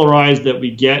more polarized that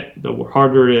we get, the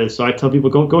harder it is. So I tell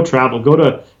people, go travel,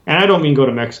 and I don't mean go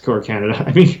to Mexico or Canada.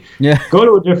 I mean, go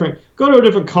to a different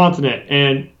continent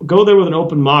and go there with an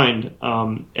open mind,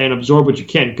 and absorb what you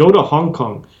can. Go to Hong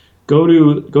Kong, go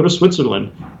to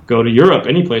Switzerland, go to Europe,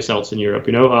 any place else in Europe.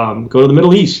 You know, go to the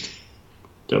Middle East.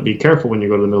 So be careful when you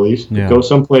go to the Middle East. Yeah. Go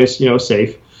someplace,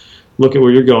 safe. Look at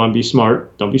where you're going. Be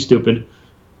smart. Don't be stupid.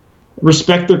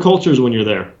 Respect their cultures when you're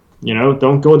there. You know,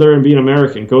 don't go there and be an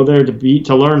American. Go there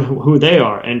to learn who they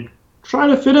are and try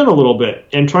to fit in a little bit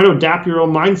and try to adapt your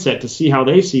own mindset to see how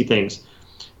they see things.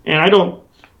 And I don't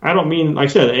mean, like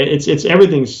I said, it's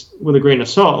everything's with a grain of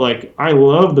salt. Like, I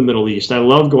love the Middle East. I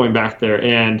love going back there,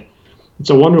 and it's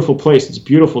a wonderful place. It's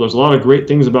beautiful. There's a lot of great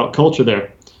things about culture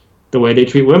there. The way they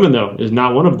treat women, though, is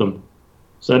not one of them.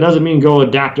 So that doesn't mean go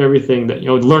adapt everything that,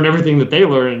 learn everything that they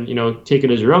learn and, take it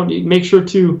as your own. Make sure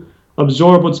to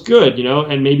absorb what's good,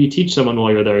 and maybe teach someone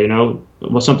while you're there,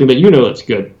 something that that's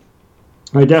good.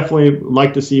 I definitely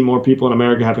like to see more people in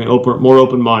America having more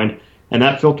open mind, and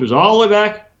that filters all the way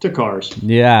back to cars.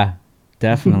 Yeah,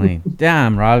 definitely.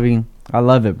 Damn, Robbie, I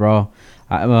love it, bro.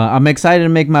 I'm excited to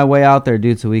make my way out there,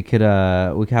 dude, so we could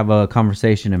have a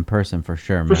conversation in person for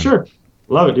sure, man. For sure.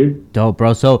 Love it, dude. Dope,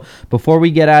 bro. So before we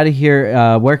get out of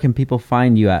here, where can people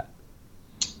find you at?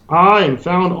 I am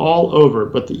found all over,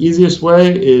 but the easiest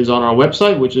way is on our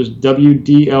website, which is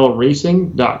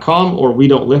wdlracing.com or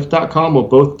wedon'tlift.com. Will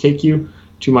both take you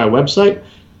to my website.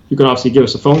 You can obviously give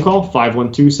us a phone call,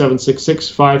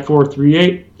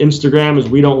 512-766-5438. Instagram is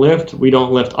We Don't Lift, We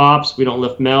Don't Lift Ops, We Don't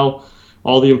Lift Mel.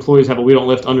 All the employees have a We Don't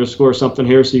Lift _something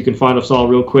here, so you can find us all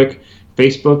real quick.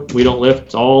 Facebook, We Don't Lift,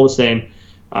 it's all the same.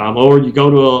 Or you go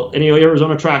to any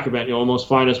Arizona track event, you'll almost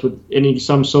find us with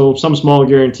some small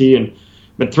guarantee. And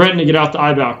been threatening to get out to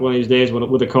IBAC one of these days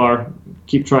with a car.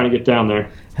 Keep trying to get down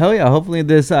there. Hell yeah! Hopefully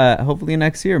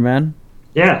next year, man.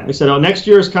 Yeah, like I said, next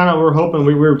year is kind of, we're hoping,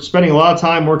 we're spending a lot of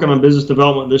time working on business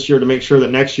development this year to make sure that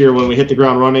next year when we hit the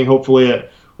ground running, hopefully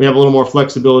we have a little more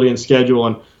flexibility in schedule.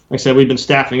 And like I said, we've been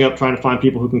staffing up, trying to find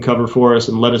people who can cover for us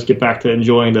and let us get back to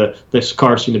enjoying this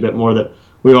car scene a bit more, that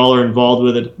we all are involved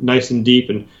with it nice and deep.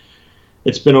 And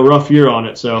it's been a rough year on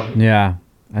it. So yeah,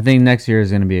 I think next year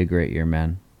is going to be a great year,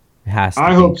 man. It has to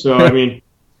I hope so. I mean,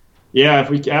 yeah,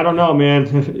 I don't know,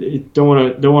 man. Don't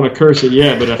want to curse it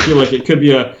yet, but I feel like it could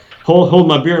be a hold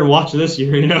my beer and watch this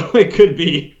year. You know, it could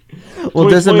be. Well,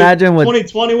 just imagine what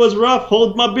 2020 was rough.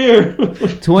 Hold my beer.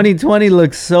 2020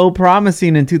 looks so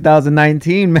promising in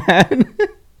 2019, man.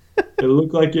 It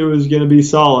looked like it was going to be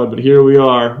solid, but here we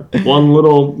are. One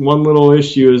little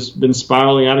issue has been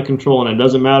spiraling out of control, and it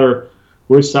doesn't matter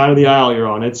which side of the aisle you're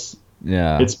on. It's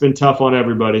been tough on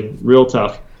everybody, real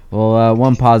tough. Well,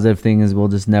 one positive thing is we'll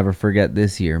just never forget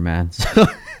this year, man.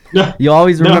 You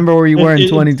always remember where you were in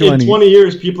 2020. In 20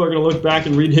 years, people are going to look back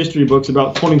and read history books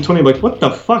about 2020 like, what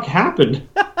the fuck happened?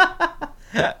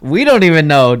 We don't even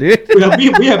know, dude.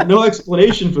 we have no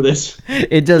explanation for this.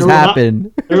 It just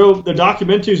happened. The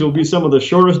documentaries will be some of the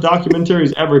shortest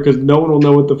documentaries ever because no one will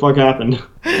know what the fuck happened.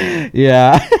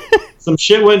 Yeah. Some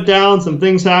shit went down, some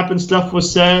things happened, stuff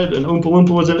was said, and Oompa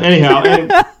Loompa was in. Anyhow.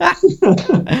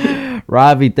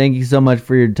 Ravi, thank you so much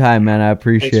for your time, man. I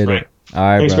appreciate it. All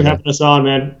right, Thanks for having us on,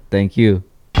 man. Thank you.